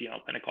we would see,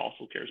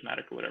 Pentecostal,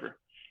 charismatic, or whatever.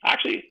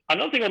 Actually,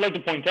 another thing I'd like to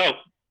point out,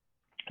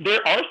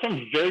 there are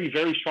some very,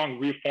 very strong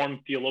Reformed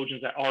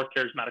theologians that are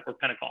charismatic or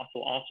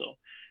Pentecostal also.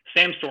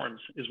 Sam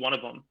Storms is one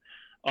of them.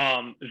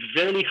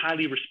 Very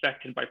highly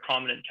respected by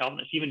prominent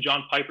Calvinists. Even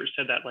John Piper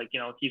said that,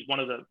 he's one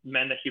of the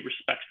men that he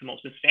respects the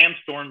most. And Sam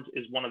Storms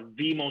is one of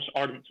the most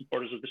ardent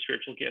supporters of the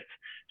spiritual gifts,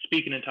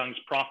 speaking in tongues,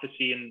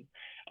 prophecy, and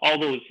all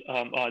those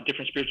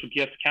different spiritual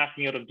gifts,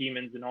 casting out of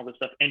demons and all this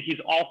stuff. And he's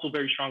also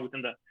very strong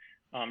within the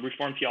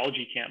Reformed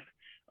theology camp.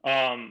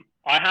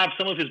 I have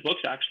some of his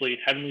books, actually.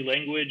 Heavenly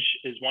Language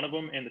is one of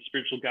them, and the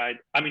Guide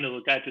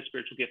to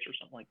Spiritual Gifts, or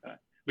something like that.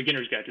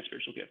 Beginner's Guide to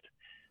Spiritual Gift.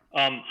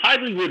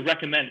 Highly would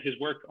recommend his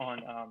work on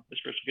the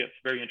spiritual gifts.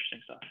 Very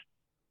interesting stuff.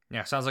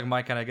 Yeah, sounds like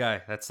my kind of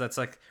guy. That's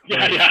fit,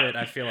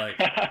 I feel like.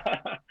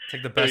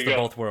 Take the best of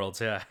both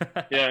worlds, yeah.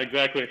 Yeah,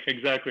 exactly.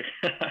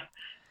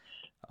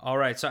 All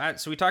right, so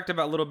we talked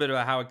about a little bit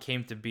about how it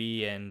came to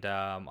be, and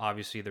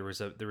obviously there was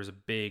a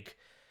big,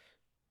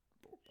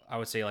 I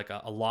would say, like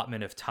a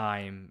allotment of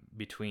time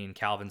between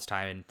Calvin's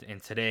time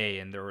and today,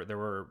 and there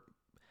were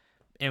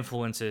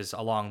influences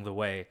along the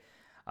way.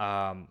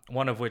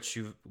 One of which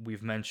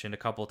we've mentioned a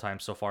couple of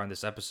times so far in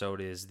this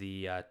episode is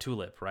the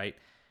tulip, right?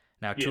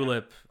 Now, Yeah,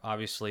 tulip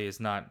obviously is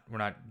not, we're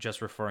not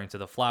just referring to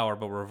the flower,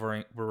 but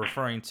we're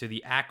referring to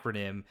the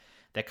acronym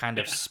that kind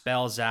of yeah,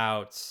 spells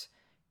out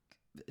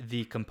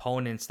the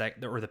components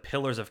that, or the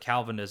pillars of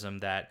Calvinism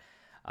that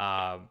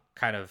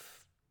kind of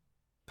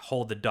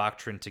hold the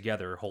doctrine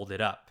together, hold it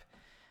up.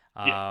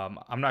 yeah.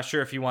 I'm not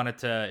sure if you wanted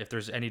to, if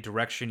there's any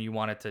direction you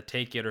wanted to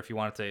take it, or if you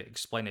wanted to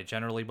explain it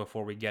generally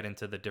before we get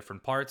into the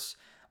different parts.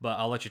 But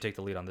I'll let you take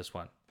the lead on this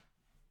one.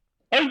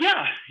 Oh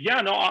yeah,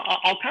 yeah. No,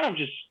 I'll kind of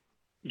just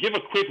give a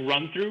quick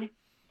run through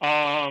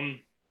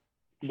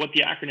what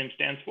the acronym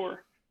stands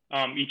for.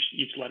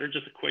 Each letter,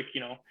 just a quick,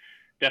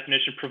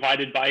 definition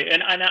provided by.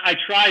 And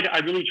I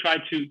really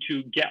tried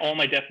to get all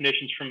my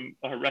definitions from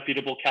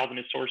reputable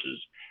Calvinist sources.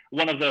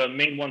 One of the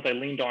main ones I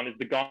leaned on is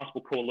the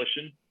Gospel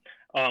Coalition,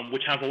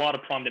 which has a lot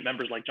of prominent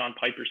members like John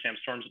Piper, Sam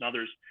Storms, and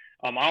others.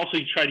 I also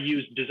try to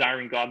use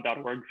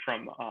desiringgod.org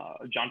from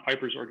John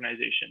Piper's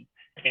organization,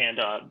 and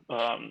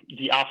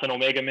the Alpha and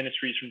Omega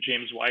Ministries from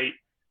James White,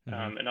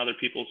 and other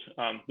people's,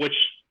 which,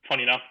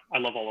 funny enough, I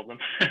love all of them.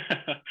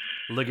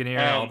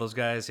 Ligonier, all those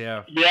guys,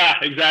 yeah. Yeah,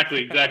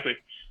 exactly.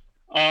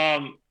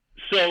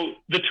 So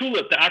the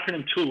TULIP, the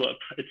acronym TULIP,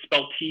 it's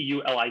spelled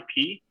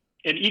TULIP,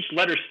 and each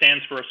letter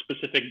stands for a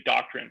specific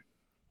doctrine.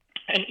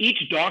 And each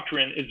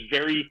doctrine is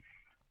very,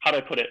 how do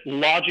I put it,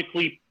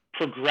 logically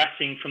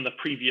progressing from the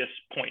previous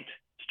point,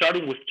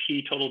 starting with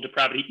T, total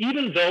depravity.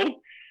 Even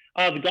though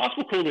the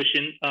Gospel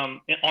Coalition,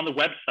 on the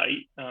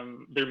website,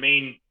 their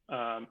main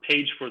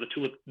page for the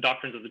TULIP,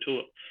 doctrines of the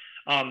TULIP,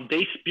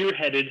 they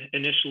spearheaded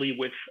initially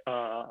with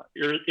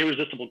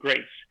irresistible grace,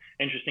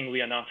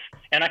 interestingly enough.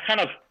 And I kind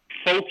of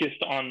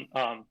focused on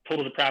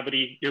total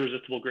depravity,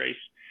 irresistible grace,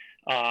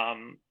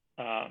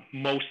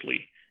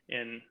 mostly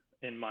in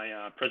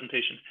my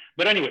presentation.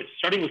 But anyways,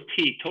 starting with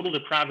T, total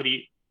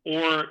depravity,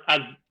 or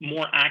as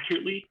more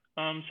accurately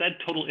said,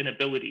 total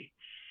inability.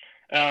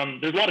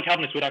 There's a lot of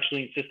Calvinists who would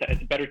actually insist that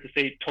it's better to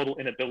say total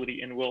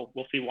inability, and we'll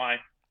see why.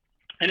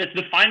 And it's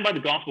defined by the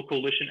Gospel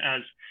Coalition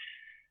as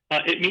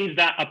it means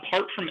that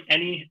apart from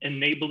any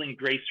enabling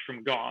grace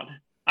from God,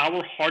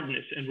 our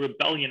hardness and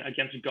rebellion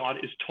against God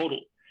is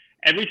total.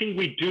 Everything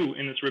we do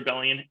in this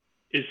rebellion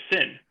is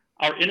sin.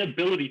 Our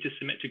inability to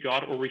submit to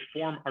God or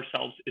reform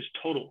ourselves is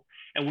total,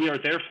 and we are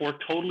therefore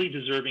totally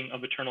deserving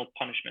of eternal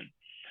punishment.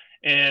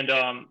 And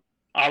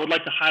I would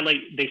like to highlight,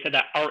 they said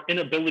that our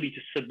inability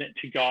to submit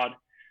to God,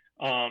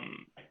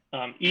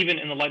 even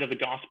in the light of the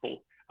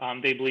gospel,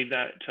 they believe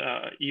that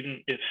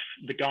even if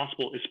the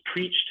gospel is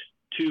preached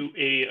to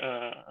a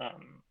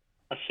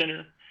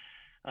sinner,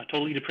 a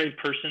totally depraved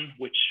person,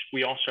 which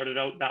we all started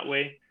out that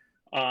way,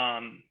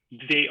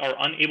 they are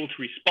unable to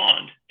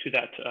respond to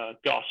that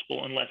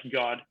gospel unless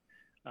God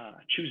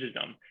chooses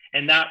them.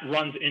 And that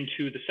runs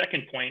into the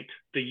second point,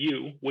 the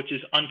U, which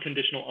is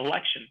unconditional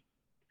election.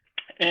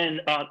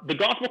 And the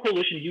Gospel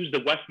Coalition used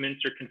the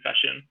Westminster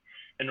Confession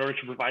in order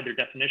to provide their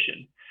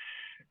definition.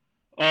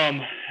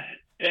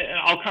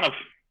 I'll kind of,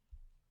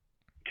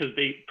 because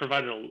they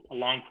provided a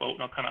long quote,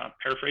 and I'll kind of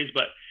paraphrase,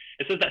 but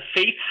it says that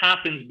faith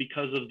happens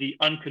because of the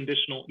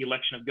unconditional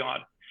election of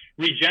God.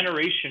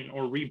 Regeneration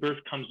or rebirth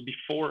comes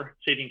before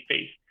saving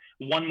faith.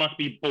 One must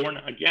be born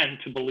again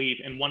to believe,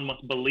 and one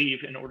must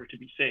believe in order to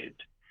be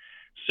saved.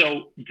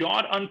 So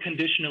God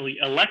unconditionally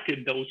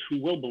elected those who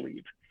will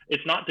believe.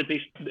 It's not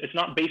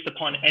based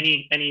upon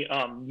any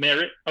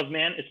merit of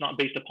man. It's not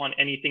based upon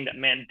anything that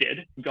man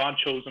did. God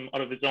chose them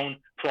out of his own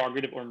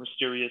prerogative or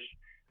mysterious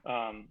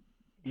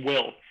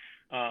will.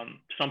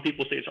 Some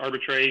people say it's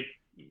arbitrary.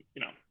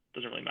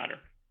 Doesn't really matter.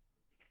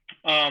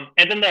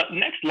 And then the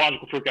next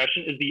logical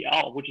progression is the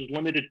L, which is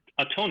limited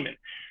atonement.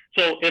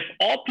 So if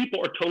all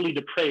people are totally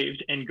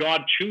depraved and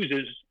God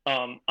chooses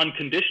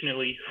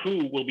unconditionally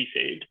who will be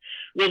saved,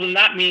 well, then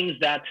that means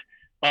that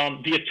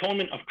the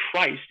atonement of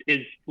Christ is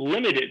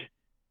limited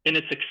in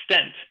its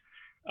extent.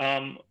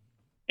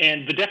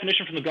 And the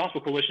definition from the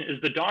Gospel Coalition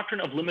is the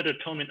doctrine of limited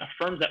atonement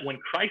affirms that when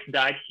Christ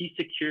died, he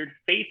secured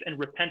faith and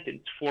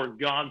repentance for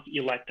God's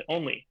elect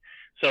only.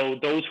 So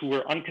those who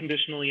were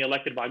unconditionally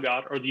elected by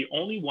God are the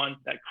only ones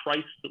that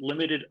Christ's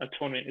limited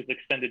atonement is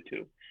extended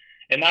to.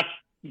 And that's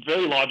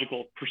very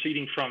logical,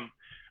 proceeding from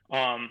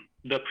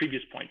the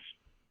previous points,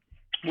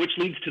 which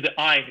leads to the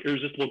I,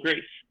 irresistible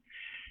grace,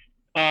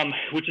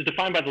 which is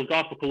defined by the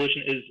Gospel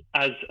Coalition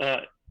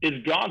is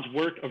God's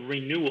work of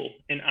renewal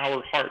in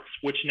our hearts,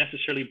 which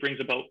necessarily brings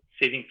about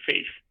saving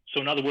faith.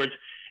 So in other words,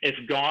 if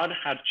God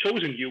had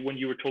chosen you when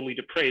you were totally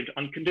depraved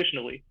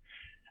unconditionally,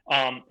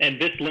 and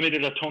this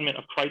limited atonement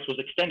of Christ was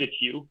extended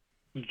to you,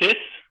 this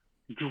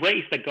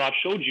grace that God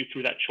showed you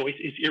through that choice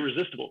is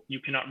irresistible. You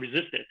cannot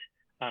resist it.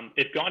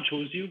 If God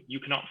chose you, you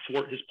cannot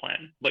thwart his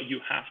plan, but you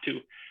have to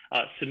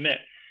submit.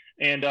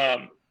 And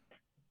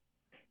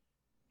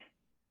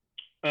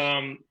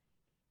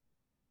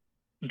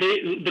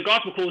the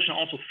Gospel Coalition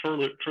also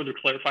further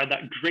clarified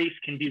that grace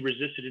can be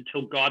resisted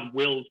until God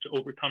wills to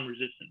overcome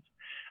resistance.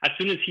 As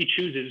soon as he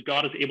chooses,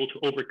 God is able to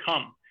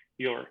overcome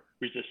your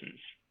resistance.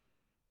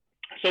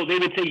 So they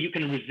would say you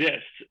can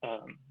resist.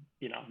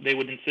 They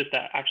would insist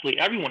that actually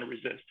everyone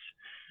resists.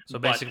 So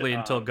basically,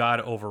 until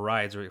God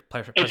overrides or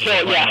presses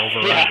until, a button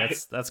override. Yeah.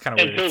 That's kind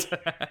of weird.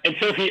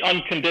 Until he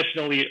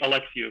unconditionally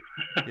elects you.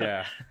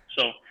 Yeah.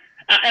 So,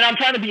 and I'm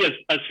trying to be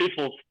as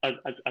faithful as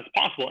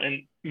possible.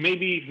 And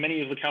maybe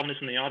many of the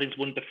Calvinists in the audience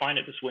wouldn't define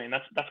it this way, and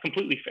that's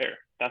completely fair.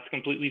 That's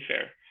completely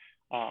fair.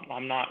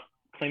 I'm not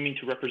claiming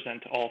to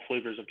represent all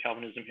flavors of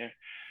Calvinism here.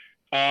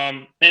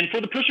 And for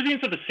the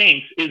perseverance of the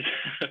saints is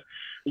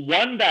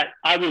one that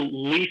I will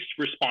least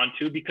respond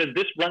to, because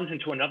this runs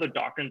into another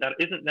doctrine that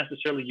isn't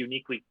necessarily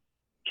uniquely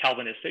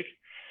Calvinistic.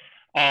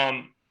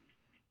 But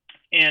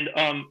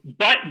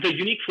the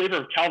unique flavor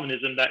of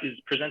Calvinism that is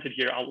presented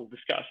here, I will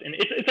discuss. And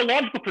it's a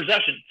logical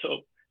procession.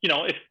 So,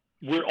 if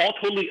we're all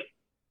totally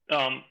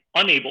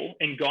unable,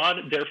 and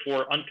God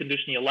therefore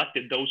unconditionally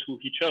elected those who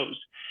he chose,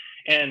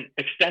 and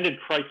extended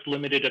Christ's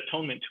limited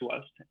atonement to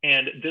us,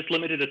 and this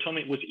limited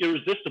atonement was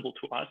irresistible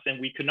to us, and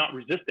we could not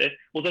resist it,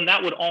 well, then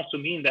that would also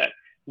mean that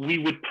we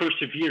would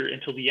persevere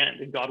until the end,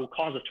 and God will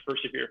cause us to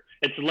persevere.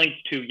 It's linked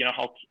to,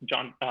 how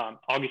John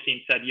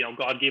Augustine said,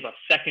 God gave us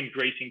second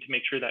gracing to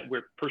make sure that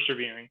we're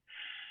persevering.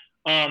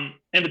 And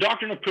the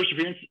doctrine of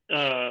perseverance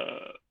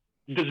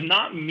does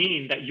not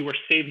mean that you are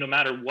saved no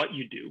matter what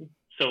you do.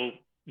 So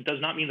it does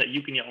not mean that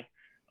you can,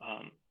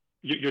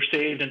 you're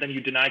saved and then you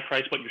deny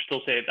Christ, but you're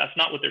still saved. That's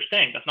not what they're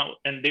saying. That's not,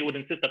 and they would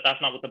insist that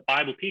that's not what the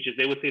Bible teaches.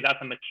 They would say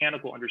that's a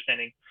mechanical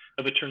understanding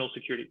of eternal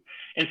security.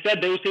 Instead,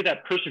 they would say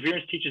that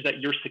perseverance teaches that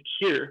you're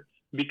secure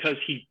because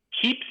he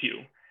keeps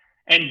you,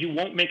 and you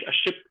won't make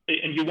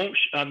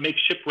make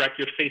shipwreck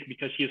your faith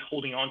because he is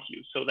holding on to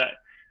you. So that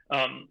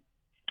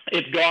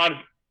if God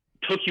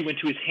took you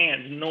into his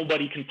hands,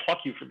 nobody can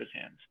pluck you from his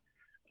hands.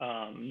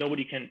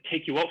 Nobody can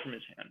take you out from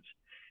his hands.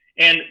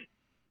 And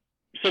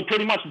so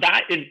pretty much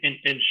that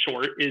in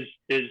short is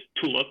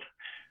TULIP,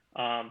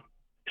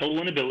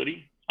 total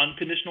inability,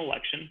 unconditional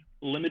election,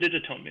 limited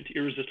atonement,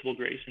 irresistible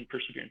grace, and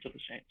perseverance of the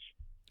saints.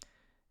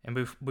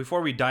 And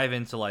before we dive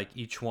into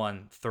each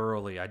one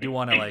thoroughly, I do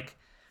want to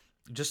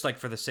just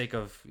for the sake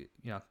of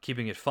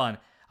keeping it fun,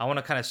 I want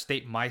to kind of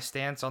state my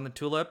stance on the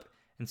TULIP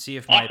and see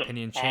if my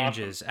opinion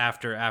changes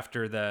after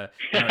the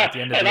at the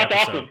end of the that's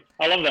episode. Awesome.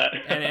 I love that.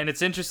 and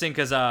it's interesting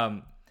because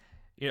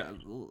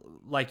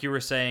like you were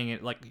saying,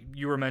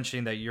 you were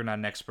mentioning that you're not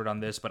an expert on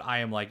this, but I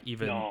am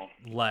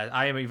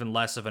even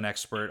less of an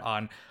expert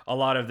on a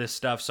lot of this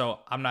stuff. So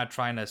I'm not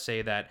trying to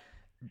say that,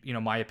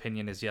 my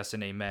opinion is yes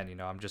and amen.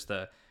 I'm just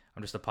a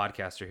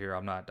podcaster here.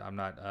 I'm not I'm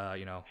not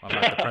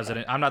the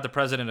president. I'm not the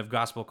president of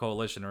Gospel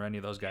Coalition or any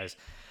of those guys.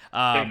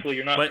 Thankfully,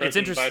 you're not but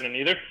President it's interesting.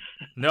 Biden either.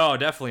 No,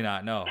 definitely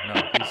not. No.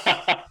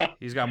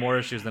 He's got more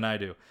issues than I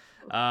do.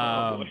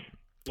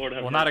 Lord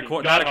have well,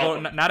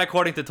 mercy. not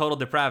according to total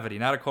depravity.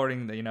 Not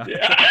according to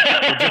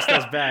we're just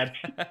as bad.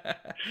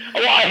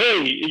 Well,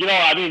 hey,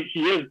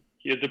 he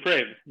is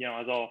depraved.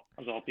 As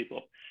all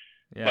people.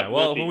 Yeah. But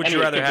well, who would you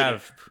rather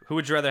have? Who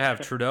would you rather have,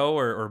 Trudeau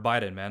or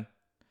Biden, man?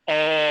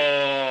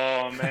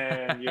 Oh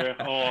man,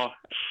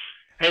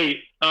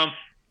 hey,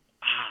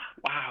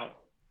 wow,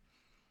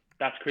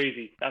 that's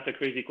crazy. That's a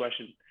crazy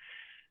question.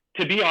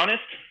 To be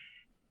honest,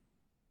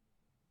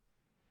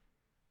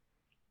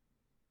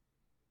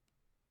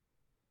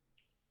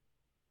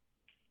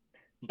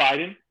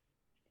 Biden,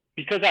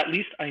 because at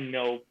least I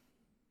know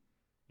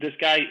this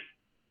guy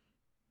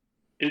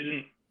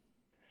isn't,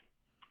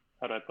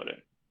 how do I put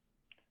it?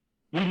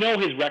 We know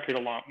his record a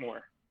lot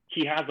more.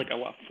 He has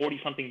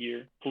 40-something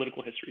year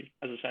political history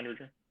as a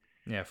senator.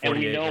 Yeah, 48, and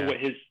we know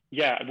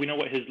we know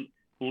what his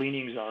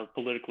leanings are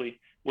politically.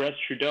 Whereas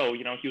Trudeau,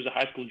 he was a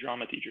high school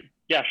drama teacher.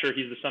 Yeah, sure,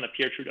 he's the son of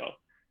Pierre Trudeau,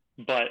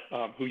 but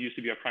who used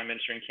to be a prime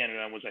minister in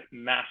Canada and was a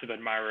massive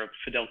admirer of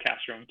Fidel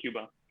Castro in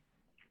Cuba.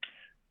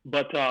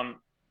 But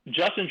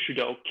Justin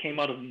Trudeau came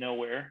out of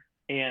nowhere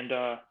and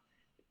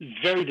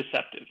very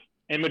deceptive.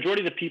 And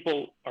majority of the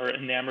people are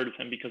enamored of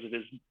him because of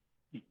his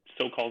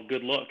so-called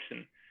good looks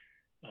and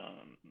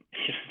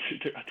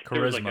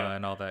charisma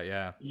and all that.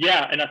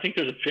 Yeah, and I think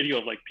there's a video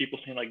of people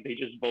saying they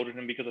just voted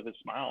him because of his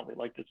smile. They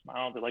liked his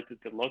smile. They liked his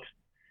good looks.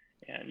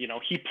 And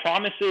he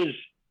promises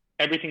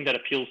everything that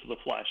appeals to the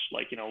flesh,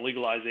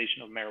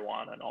 legalization of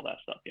marijuana and all that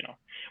stuff.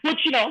 Which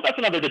that's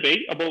another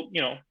debate about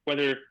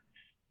whether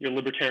you're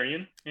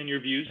libertarian in your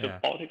views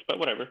of politics, but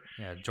whatever.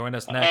 Yeah, join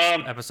us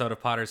next episode of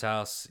Potter's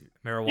House,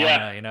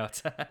 marijuana,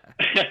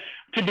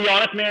 To be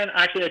honest, man,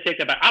 actually I take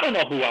that back. I don't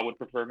know who I would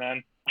prefer,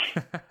 man.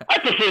 I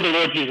prefer the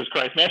Lord Jesus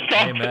Christ, man.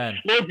 Amen.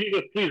 Lord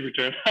Jesus, please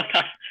return.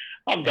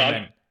 I'm done.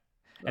 Amen.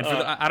 And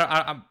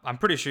I'm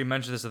pretty sure you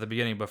mentioned this at the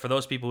beginning, but for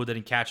those people who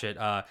didn't catch it,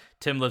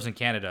 Tim lives in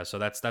Canada, so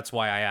that's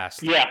why I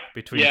asked. Yeah.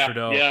 Between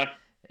Trudeau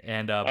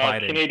and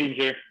Biden.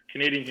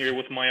 Canadian here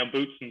with my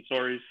boots and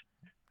sorries.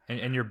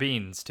 And your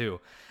beans too.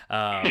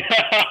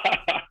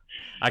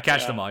 I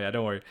catch them all. Yeah,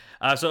 don't worry.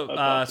 So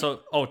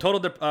total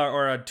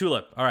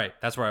TULIP. All right,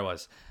 that's where I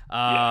was.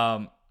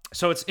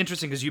 So it's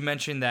interesting because you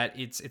mentioned that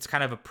it's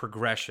kind of a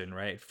progression,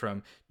 right?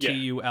 From Yeah,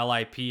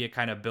 TULIP, it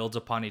kind of builds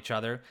upon each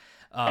other.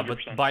 But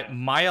 100%. by Yeah.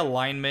 my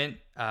alignment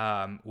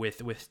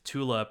with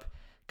Tulip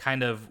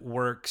kind of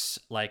works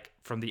like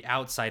from the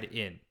outside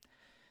in.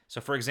 So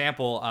for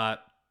example,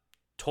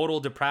 total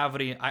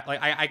depravity.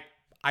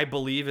 I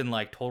believe in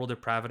like total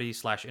depravity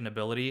 /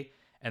 inability,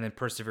 and then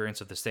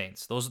perseverance of the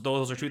saints. Those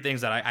are two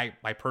things that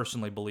I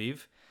personally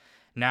believe.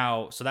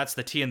 Now, so that's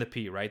the T and the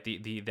P, right?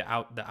 The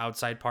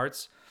outside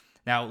parts.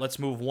 Now let's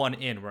move one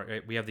in.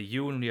 Right? We have the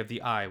U and we have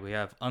the I. We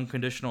have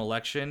unconditional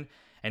election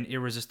and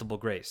irresistible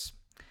grace.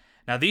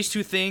 Now these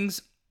two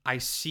things I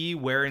see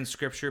where in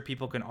Scripture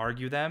people can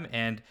argue them,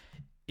 and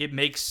it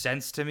makes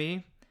sense to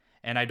me.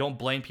 And I don't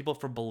blame people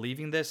for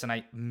believing this, and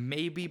I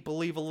maybe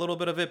believe a little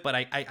bit of it, but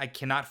I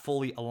cannot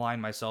fully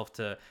align myself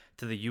to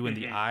the U and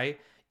the Hmm. I,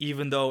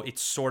 even though it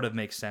sort of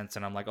makes sense.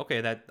 And I'm like,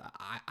 okay, that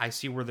I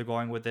see where they're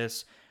going with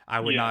this. I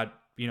would Yeah.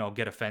 not,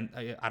 get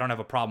offended. I don't have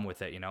a problem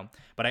with it,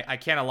 but I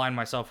can't align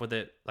myself with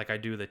it like I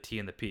do the T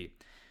and the P.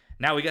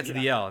 Now we get to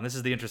Yeah. the L, and this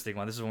is the interesting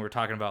one. This is when we're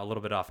talking about a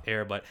little bit off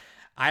air, but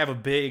I have a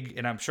big,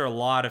 and I'm sure a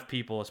lot of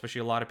people,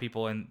 especially a lot of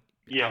people in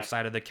Yeah.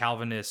 outside of the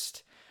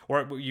Calvinist,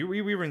 or we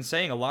were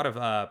saying a lot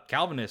of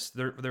Calvinists,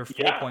 they're Yeah.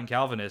 4-point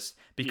Calvinists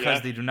because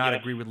Yes. they do not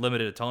Yes. agree with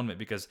limited atonement,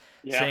 because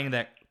Yeah. saying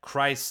that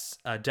Christ's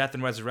death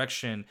and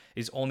resurrection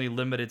is only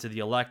limited to the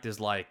elect is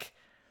Yeah. like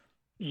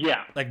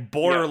Yeah.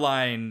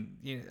 borderline.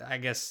 I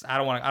guess I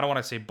don't want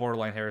to say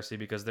borderline heresy,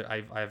 because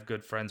I have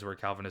good friends who are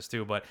Calvinists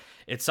too, but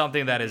it's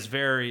something that is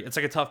Hmm. it's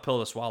like a tough pill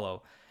to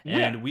swallow. Yeah.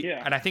 And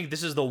Yeah. I think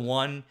this is the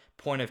one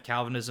point of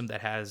Calvinism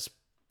that has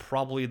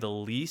probably the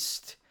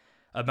least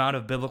amount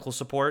of biblical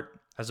support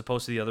as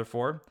opposed to the other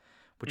four,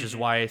 which is Hmm.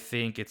 why I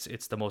think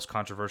it's the most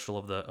controversial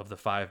of the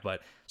five.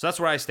 But so that's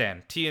where I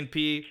stand. T and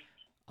P,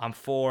 I'm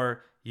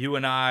for. You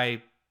and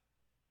I,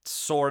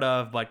 sort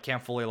of, but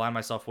can't fully align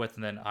myself with,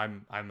 and then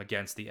I'm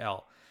against the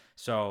L.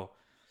 So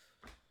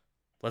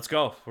let's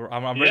go.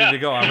 I'm ready Yeah. to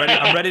go. I'm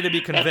ready to be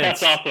That's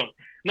convinced. awesome.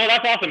 No,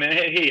 that's awesome, man.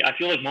 Hey, I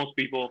feel like most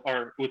people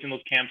are within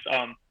those camps.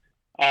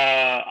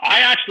 I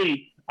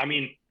actually, I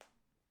mean,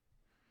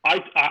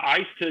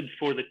 I stood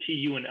for the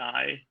TU and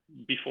I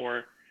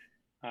before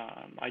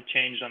I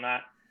changed on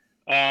that.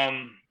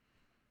 Um,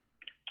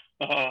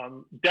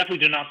 definitely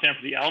did not stand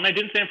for the L, and I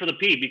didn't stand for the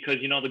P because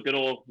the good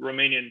old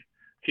Romanian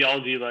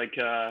theology, like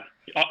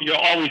you're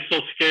always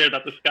so scared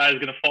that the sky is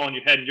gonna fall on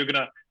your head and you're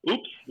gonna,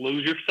 oops,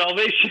 lose your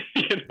salvation.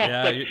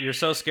 Yeah, Like you're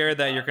so scared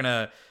that you're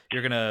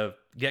gonna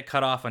get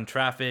cut off on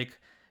traffic,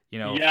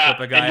 yeah, flip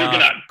a and guy you're off,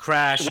 gonna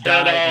crash, swear to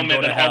die, and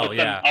them, go and to then all of hell. a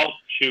sudden, Yeah, oh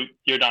shoot,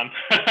 you're done.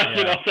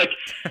 yeah, It's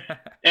like,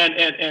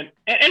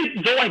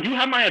 and though I do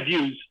have my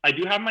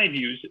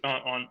views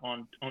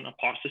on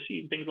apostasy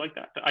and things like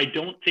that. But I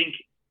don't think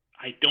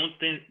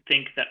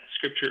that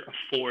Scripture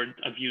affords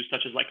a view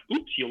such as like,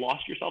 oops, you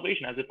lost your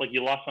salvation, as if like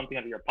you lost something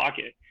out of your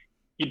pocket.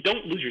 You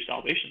don't lose your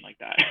salvation like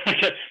that.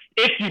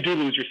 If you do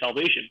lose your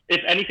salvation,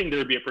 if anything, there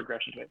would be a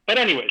progression to it. But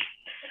anyways,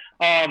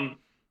 um,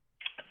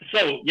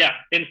 so yeah,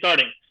 in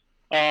starting,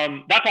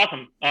 that's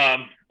awesome,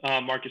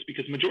 Marcus,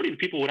 because the majority of the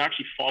people would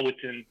actually fall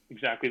within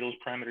exactly those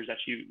parameters that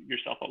you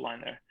yourself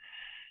outlined there,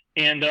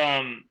 and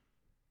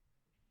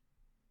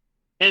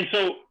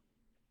so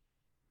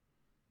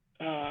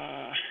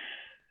uh,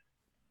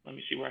 let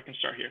me see where I can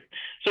start here.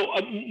 So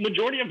a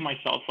majority of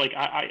myself, like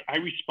I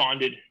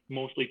responded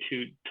mostly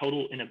to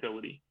total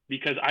inability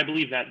because I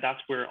believe that that's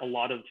where a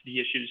lot of the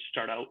issues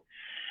start out.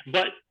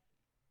 But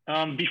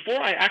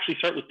before I actually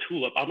start with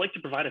tulip, I'd like to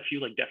provide a few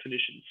like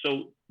definitions.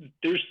 So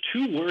there's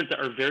two words that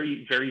are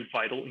very, very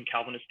vital in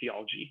Calvinist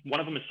theology. One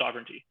of them is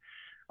sovereignty.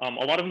 A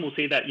lot of them will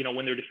say that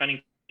when they're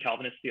defending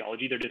Calvinist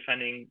theology, they're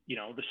defending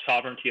the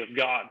sovereignty of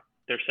God.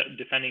 They're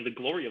defending the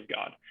glory of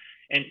God.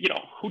 And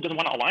who doesn't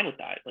want to align with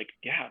that? Like,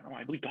 yeah, no,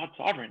 I believe God's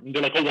sovereign. And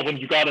they're like, oh well, then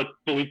you gotta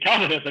believe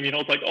Calvinism.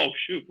 It's like, oh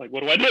shoot, like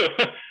what do I do?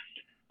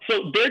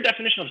 So their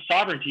definition of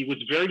sovereignty was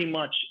very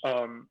much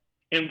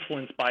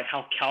influenced by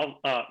how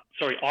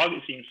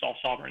Augustine saw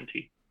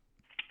sovereignty.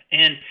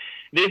 And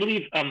they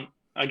believe,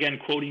 again,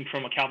 quoting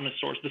from a Calvinist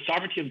source, the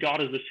sovereignty of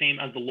God is the same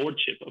as the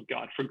lordship of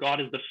God, for God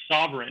is the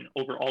sovereign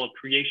over all of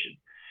creation.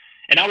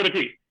 And I would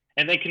agree.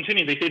 And they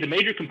continue, they say the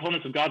major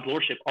components of God's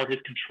lordship are his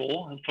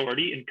control,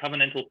 authority, and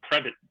covenantal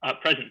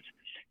presence.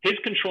 His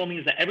control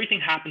means that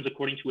everything happens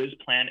according to his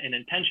plan and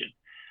intention.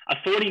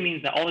 Authority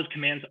means that all his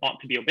commands ought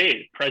to be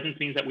obeyed. Presence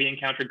means that we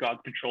encounter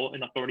God's control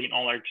and authority in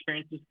all our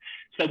experiences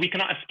so that we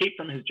cannot escape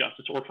from his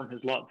justice or from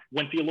his love.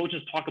 When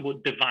theologians talk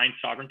about divine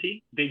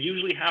sovereignty, they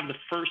usually have the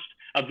first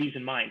of these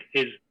in mind,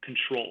 his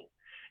control.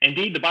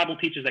 Indeed, the Bible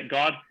teaches that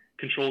God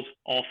controls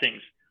all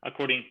things,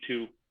 according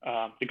to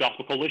the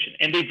Gospel Coalition.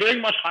 And they very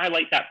much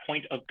highlight that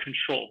point of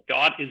control.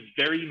 God is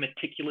very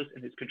meticulous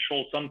in his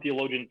control. Some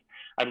theologians,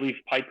 I believe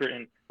Piper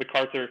and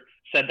MacArthur,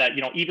 said that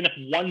even if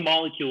one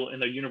molecule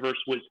in the universe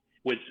was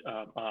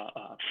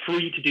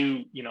free to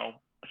do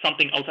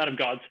something outside of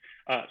God's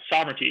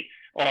sovereignty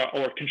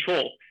or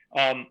control,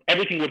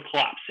 everything would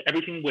collapse.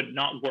 Everything would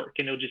not work,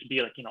 and it would just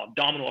be like a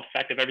domino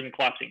effect of everything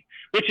collapsing.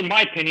 Which, in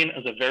my opinion,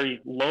 is a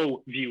very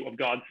low view of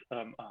God's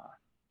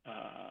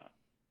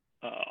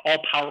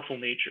all-powerful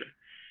nature,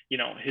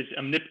 his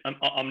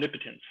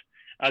omnipotence,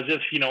 as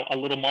if a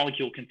little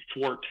molecule can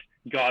thwart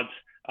God's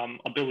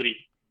ability.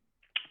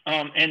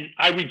 And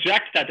I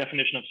reject that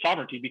definition of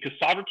sovereignty, because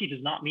sovereignty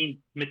does not mean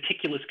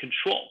meticulous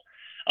control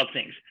of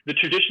things. The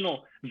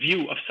traditional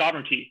view of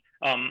sovereignty,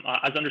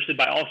 as understood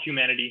by all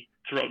humanity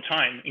throughout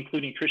time,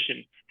 including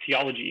Christian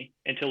theology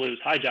until it was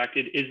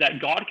hijacked, is that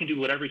God can do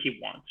whatever he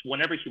wants,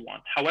 whenever he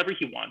wants, however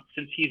he wants,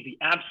 since he's the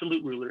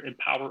absolute ruler and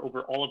power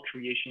over all of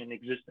creation and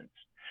existence.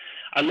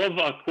 I love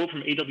a quote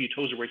from A.W.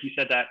 Tozer where he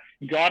said that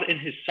God in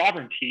his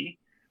sovereignty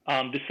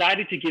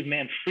decided to give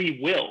man free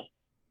will.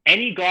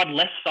 Any God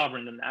less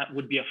sovereign than that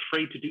would be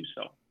afraid to do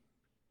so.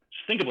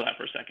 Just think about that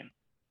for a second.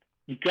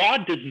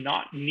 God does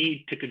not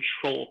need to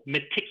control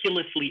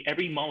meticulously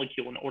every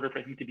molecule in order for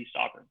him to be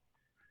sovereign.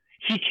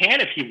 He can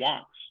if he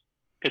wants,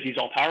 because he's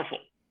all powerful.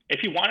 If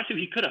he wanted to,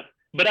 he could have.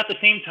 But at the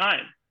same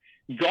time,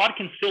 God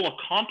can still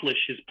accomplish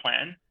his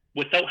plan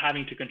without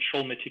having to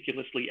control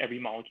meticulously every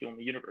molecule in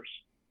the universe.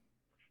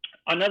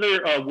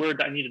 Another word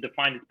that I need to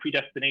define is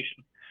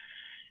predestination.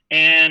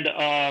 And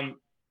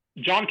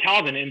John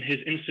Calvin, in his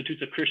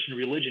Institutes of Christian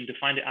Religion,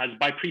 defined it as,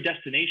 by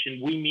predestination,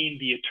 we mean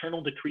the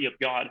eternal decree of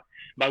God,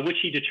 by which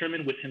he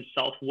determined with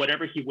himself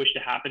whatever he wished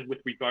to happen with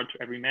regard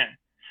to every man.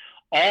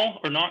 All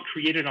are not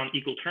created on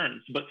equal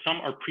terms, but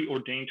some are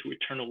preordained to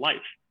eternal life,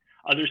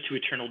 others to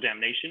eternal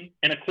damnation.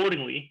 And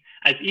accordingly,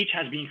 as each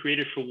has been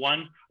created for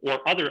one or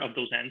other of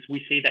those ends,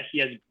 we say that he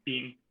has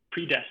been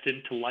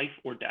predestined to life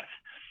or death.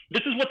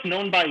 This is what's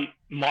known by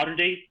modern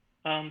day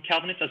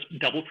Calvinists as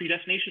double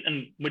predestination,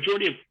 and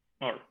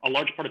or a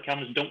large part of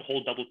Calvinists don't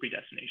hold double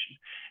predestination.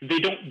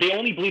 They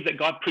only believe that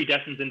God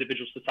predestines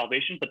individuals to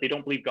salvation, but they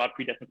don't believe God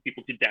predestines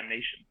people to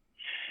damnation,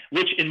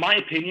 which in my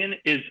opinion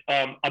is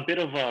a bit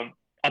of a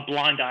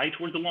blind eye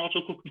towards the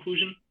logical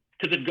conclusion.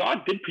 Because if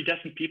God did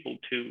predestine people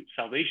to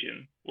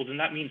salvation, well, then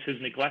that means his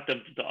neglect of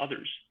the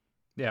others.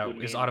 Yeah,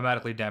 is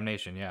automatically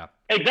damnation, yeah.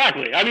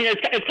 Exactly. I mean,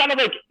 it's kind of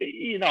like,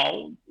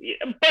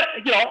 but,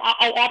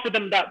 I'll offer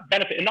them that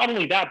benefit. And not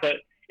only that, but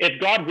if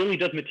God really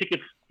does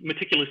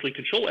meticulously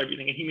control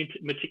everything, and he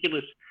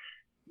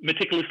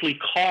meticulously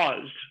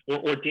caused or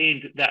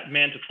ordained that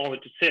man to fall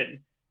into sin,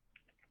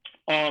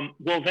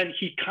 well, then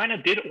he kind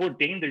of did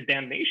ordain their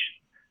damnation.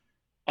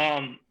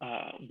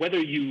 Whether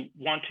you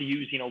want to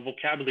use,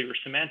 vocabulary or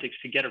semantics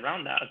to get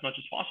around that as much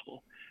as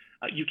possible,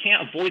 you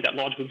can't avoid that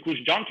logical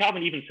conclusion. John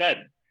Calvin even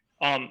said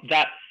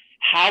that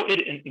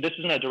and this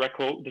isn't a direct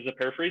quote, this is a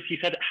paraphrase. He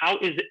said,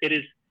 it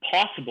is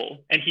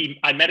possible, and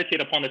I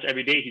meditate upon this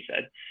every day, he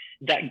said,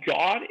 that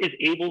God is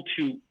able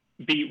to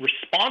be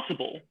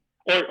responsible,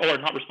 or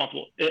not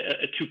responsible,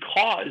 to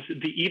cause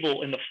the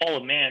evil in the fall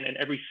of man and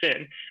every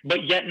sin,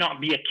 but yet not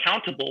be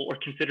accountable or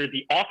considered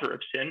the author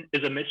of sin,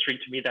 is a mystery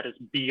to me that is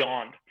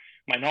beyond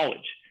my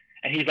knowledge.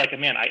 And he's like,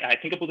 man, I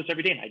think about this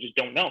every day and I just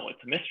don't know.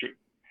 It's a mystery.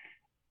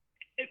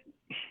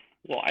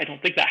 Well, I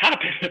don't think that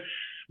happened.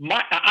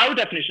 Our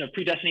definition of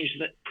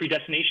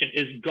predestination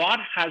is God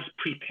has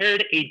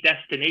prepared a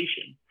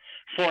destination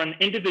for an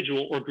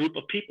individual or group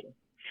of people.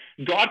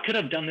 God could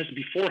have done this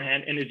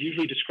beforehand and is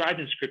usually described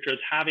in Scripture as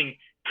having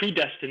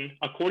predestined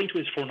according to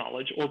his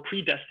foreknowledge, or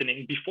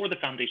predestining before the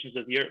foundations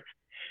of the earth.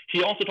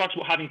 He also talks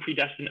about having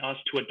predestined us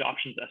to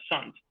adoptions as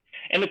sons.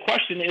 And the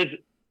question is,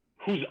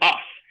 who's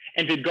us?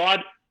 And did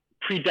God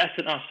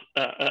predestine us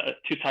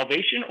to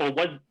salvation, or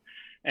was...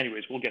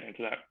 Anyways, we'll get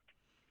into that.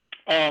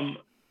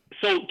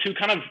 So to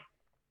kind of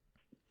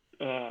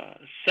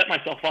set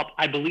myself up,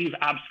 I believe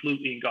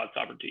absolutely in God's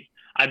sovereignty.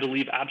 I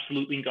believe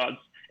absolutely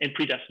in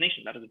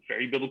predestination. That is a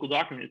very biblical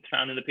doctrine. It's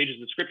found in the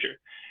pages of Scripture.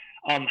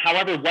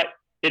 However, what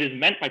it is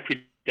meant by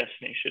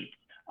predestination,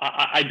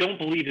 I don't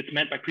believe it's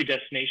meant by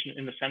predestination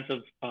in the sense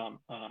of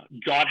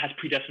God has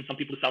predestined some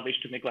people to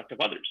salvation to neglect of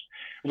others.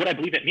 What I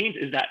believe it means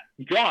is that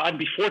God,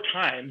 before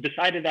time,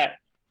 decided that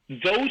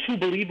those who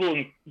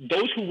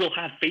will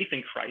have faith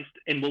in Christ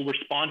and will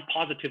respond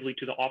positively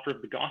to the offer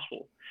of the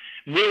gospel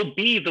will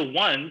be the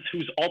ones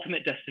whose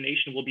ultimate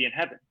destination will be in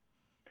heaven.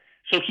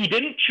 So he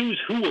didn't choose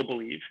who will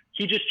believe.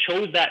 He just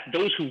chose that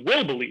those who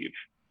will believe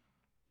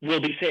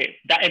will be saved.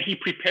 And he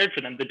prepared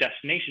for them the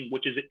destination,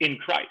 which is in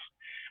Christ.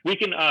 We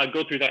can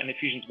go through that in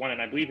Ephesians 1,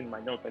 and I believe in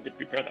my notes I did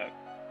prepare that.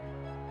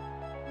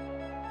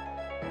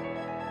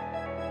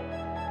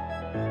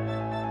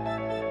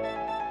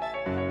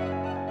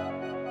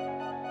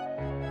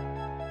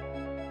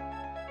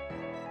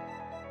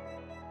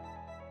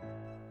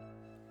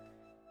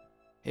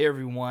 Hey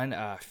everyone,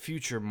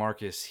 future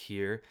Marcus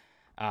here.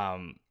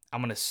 I'm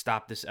going to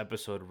stop this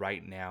episode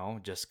right now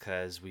just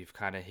because we've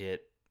kind of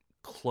hit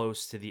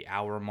close to the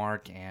hour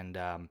mark, and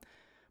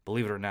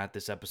believe it or not,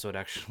 this episode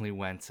actually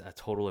went a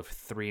total of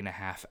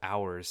 3.5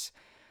 hours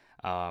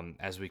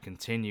as we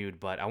continued,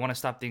 but I want to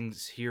stop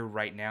things here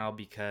right now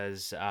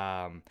because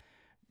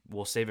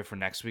we'll save it for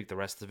next week. The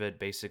rest of it,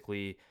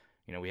 basically,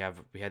 we had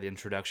the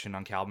introduction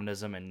on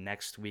Calvinism, and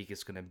next week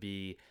it's going to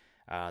be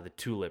the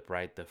tulip,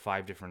 right? The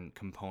 5 different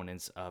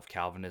components of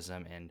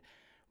Calvinism, and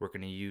we're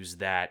going to use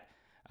that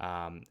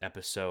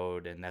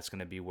episode, and that's going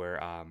to be where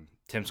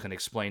Tim's going to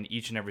explain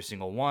each and every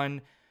single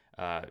one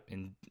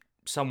in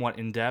somewhat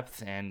in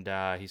depth, and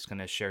he's going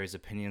to share his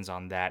opinions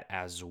on that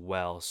as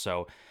well.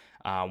 So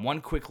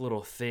one quick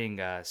little thing.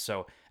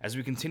 So as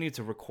we continue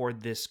to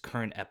record this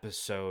current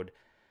episode,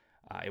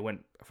 it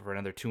went for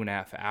another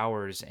 2.5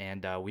 hours,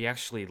 and we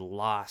actually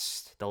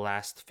lost the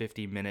last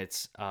 50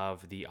 minutes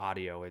of the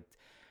audio.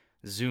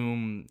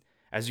 Zoom,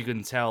 as you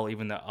can tell,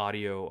 even the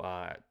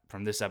audio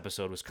from this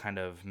episode was kind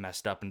of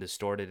messed up and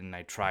distorted, and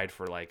I tried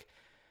for like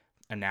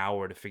an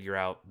hour to figure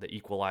out the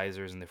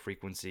equalizers and the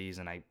frequencies,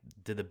 and I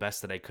did the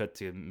best that I could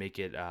to make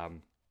it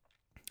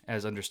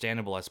as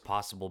understandable as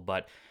possible,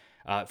 but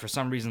for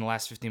some reason the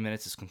last 15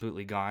 minutes is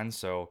completely gone,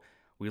 so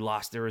we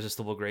lost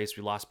Irresistible Grace,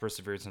 we lost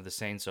Perseverance of the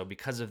Saints, so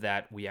because of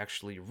that, we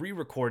actually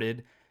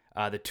re-recorded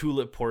the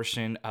tulip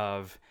portion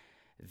of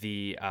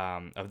the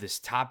of this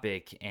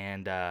topic,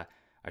 and I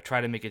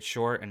tried to make it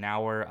short, an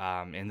hour,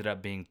 ended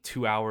up being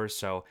 2 hours,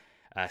 so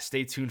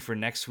stay tuned for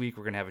next week.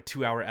 We're going to have a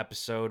 2-hour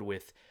episode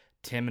with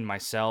Tim and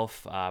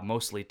myself,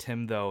 mostly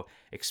Tim, though,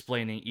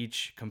 explaining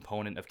each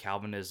component of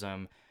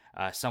Calvinism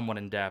somewhat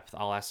in depth.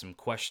 I'll ask some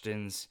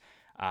questions,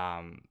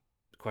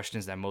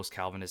 questions that most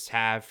Calvinists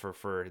have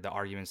for the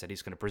arguments that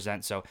he's going to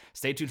present. So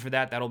stay tuned for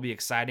that. That'll be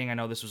exciting. I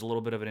know this was a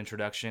little bit of an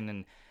introduction,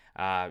 and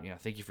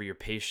thank you for your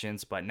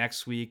patience, but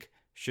next week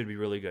should be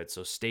really good.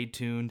 So stay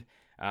tuned.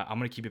 I'm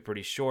going to keep it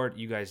pretty short.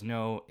 You guys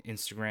know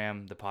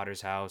Instagram, The Potter's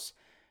House,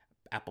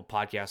 Apple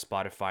Podcast,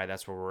 Spotify.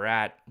 That's where we're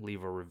at.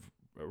 Leave a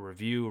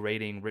review,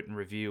 rating, written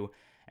review,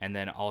 and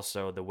then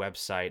also the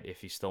website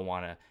if you still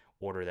want to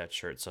order that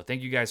shirt. So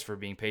thank you guys for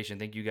being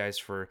patient. Thank you guys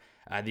for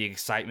the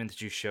excitement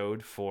that you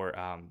showed for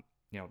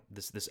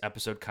this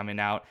episode coming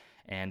out,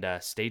 and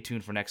stay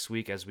tuned for next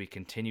week as we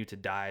continue to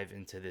dive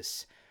into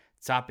this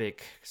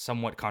topic,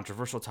 somewhat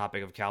controversial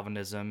topic of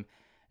Calvinism,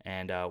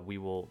 and we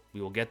will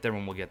get there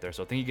when we'll get there.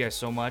 So thank you guys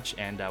so much,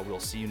 and we'll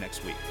see you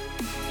next week.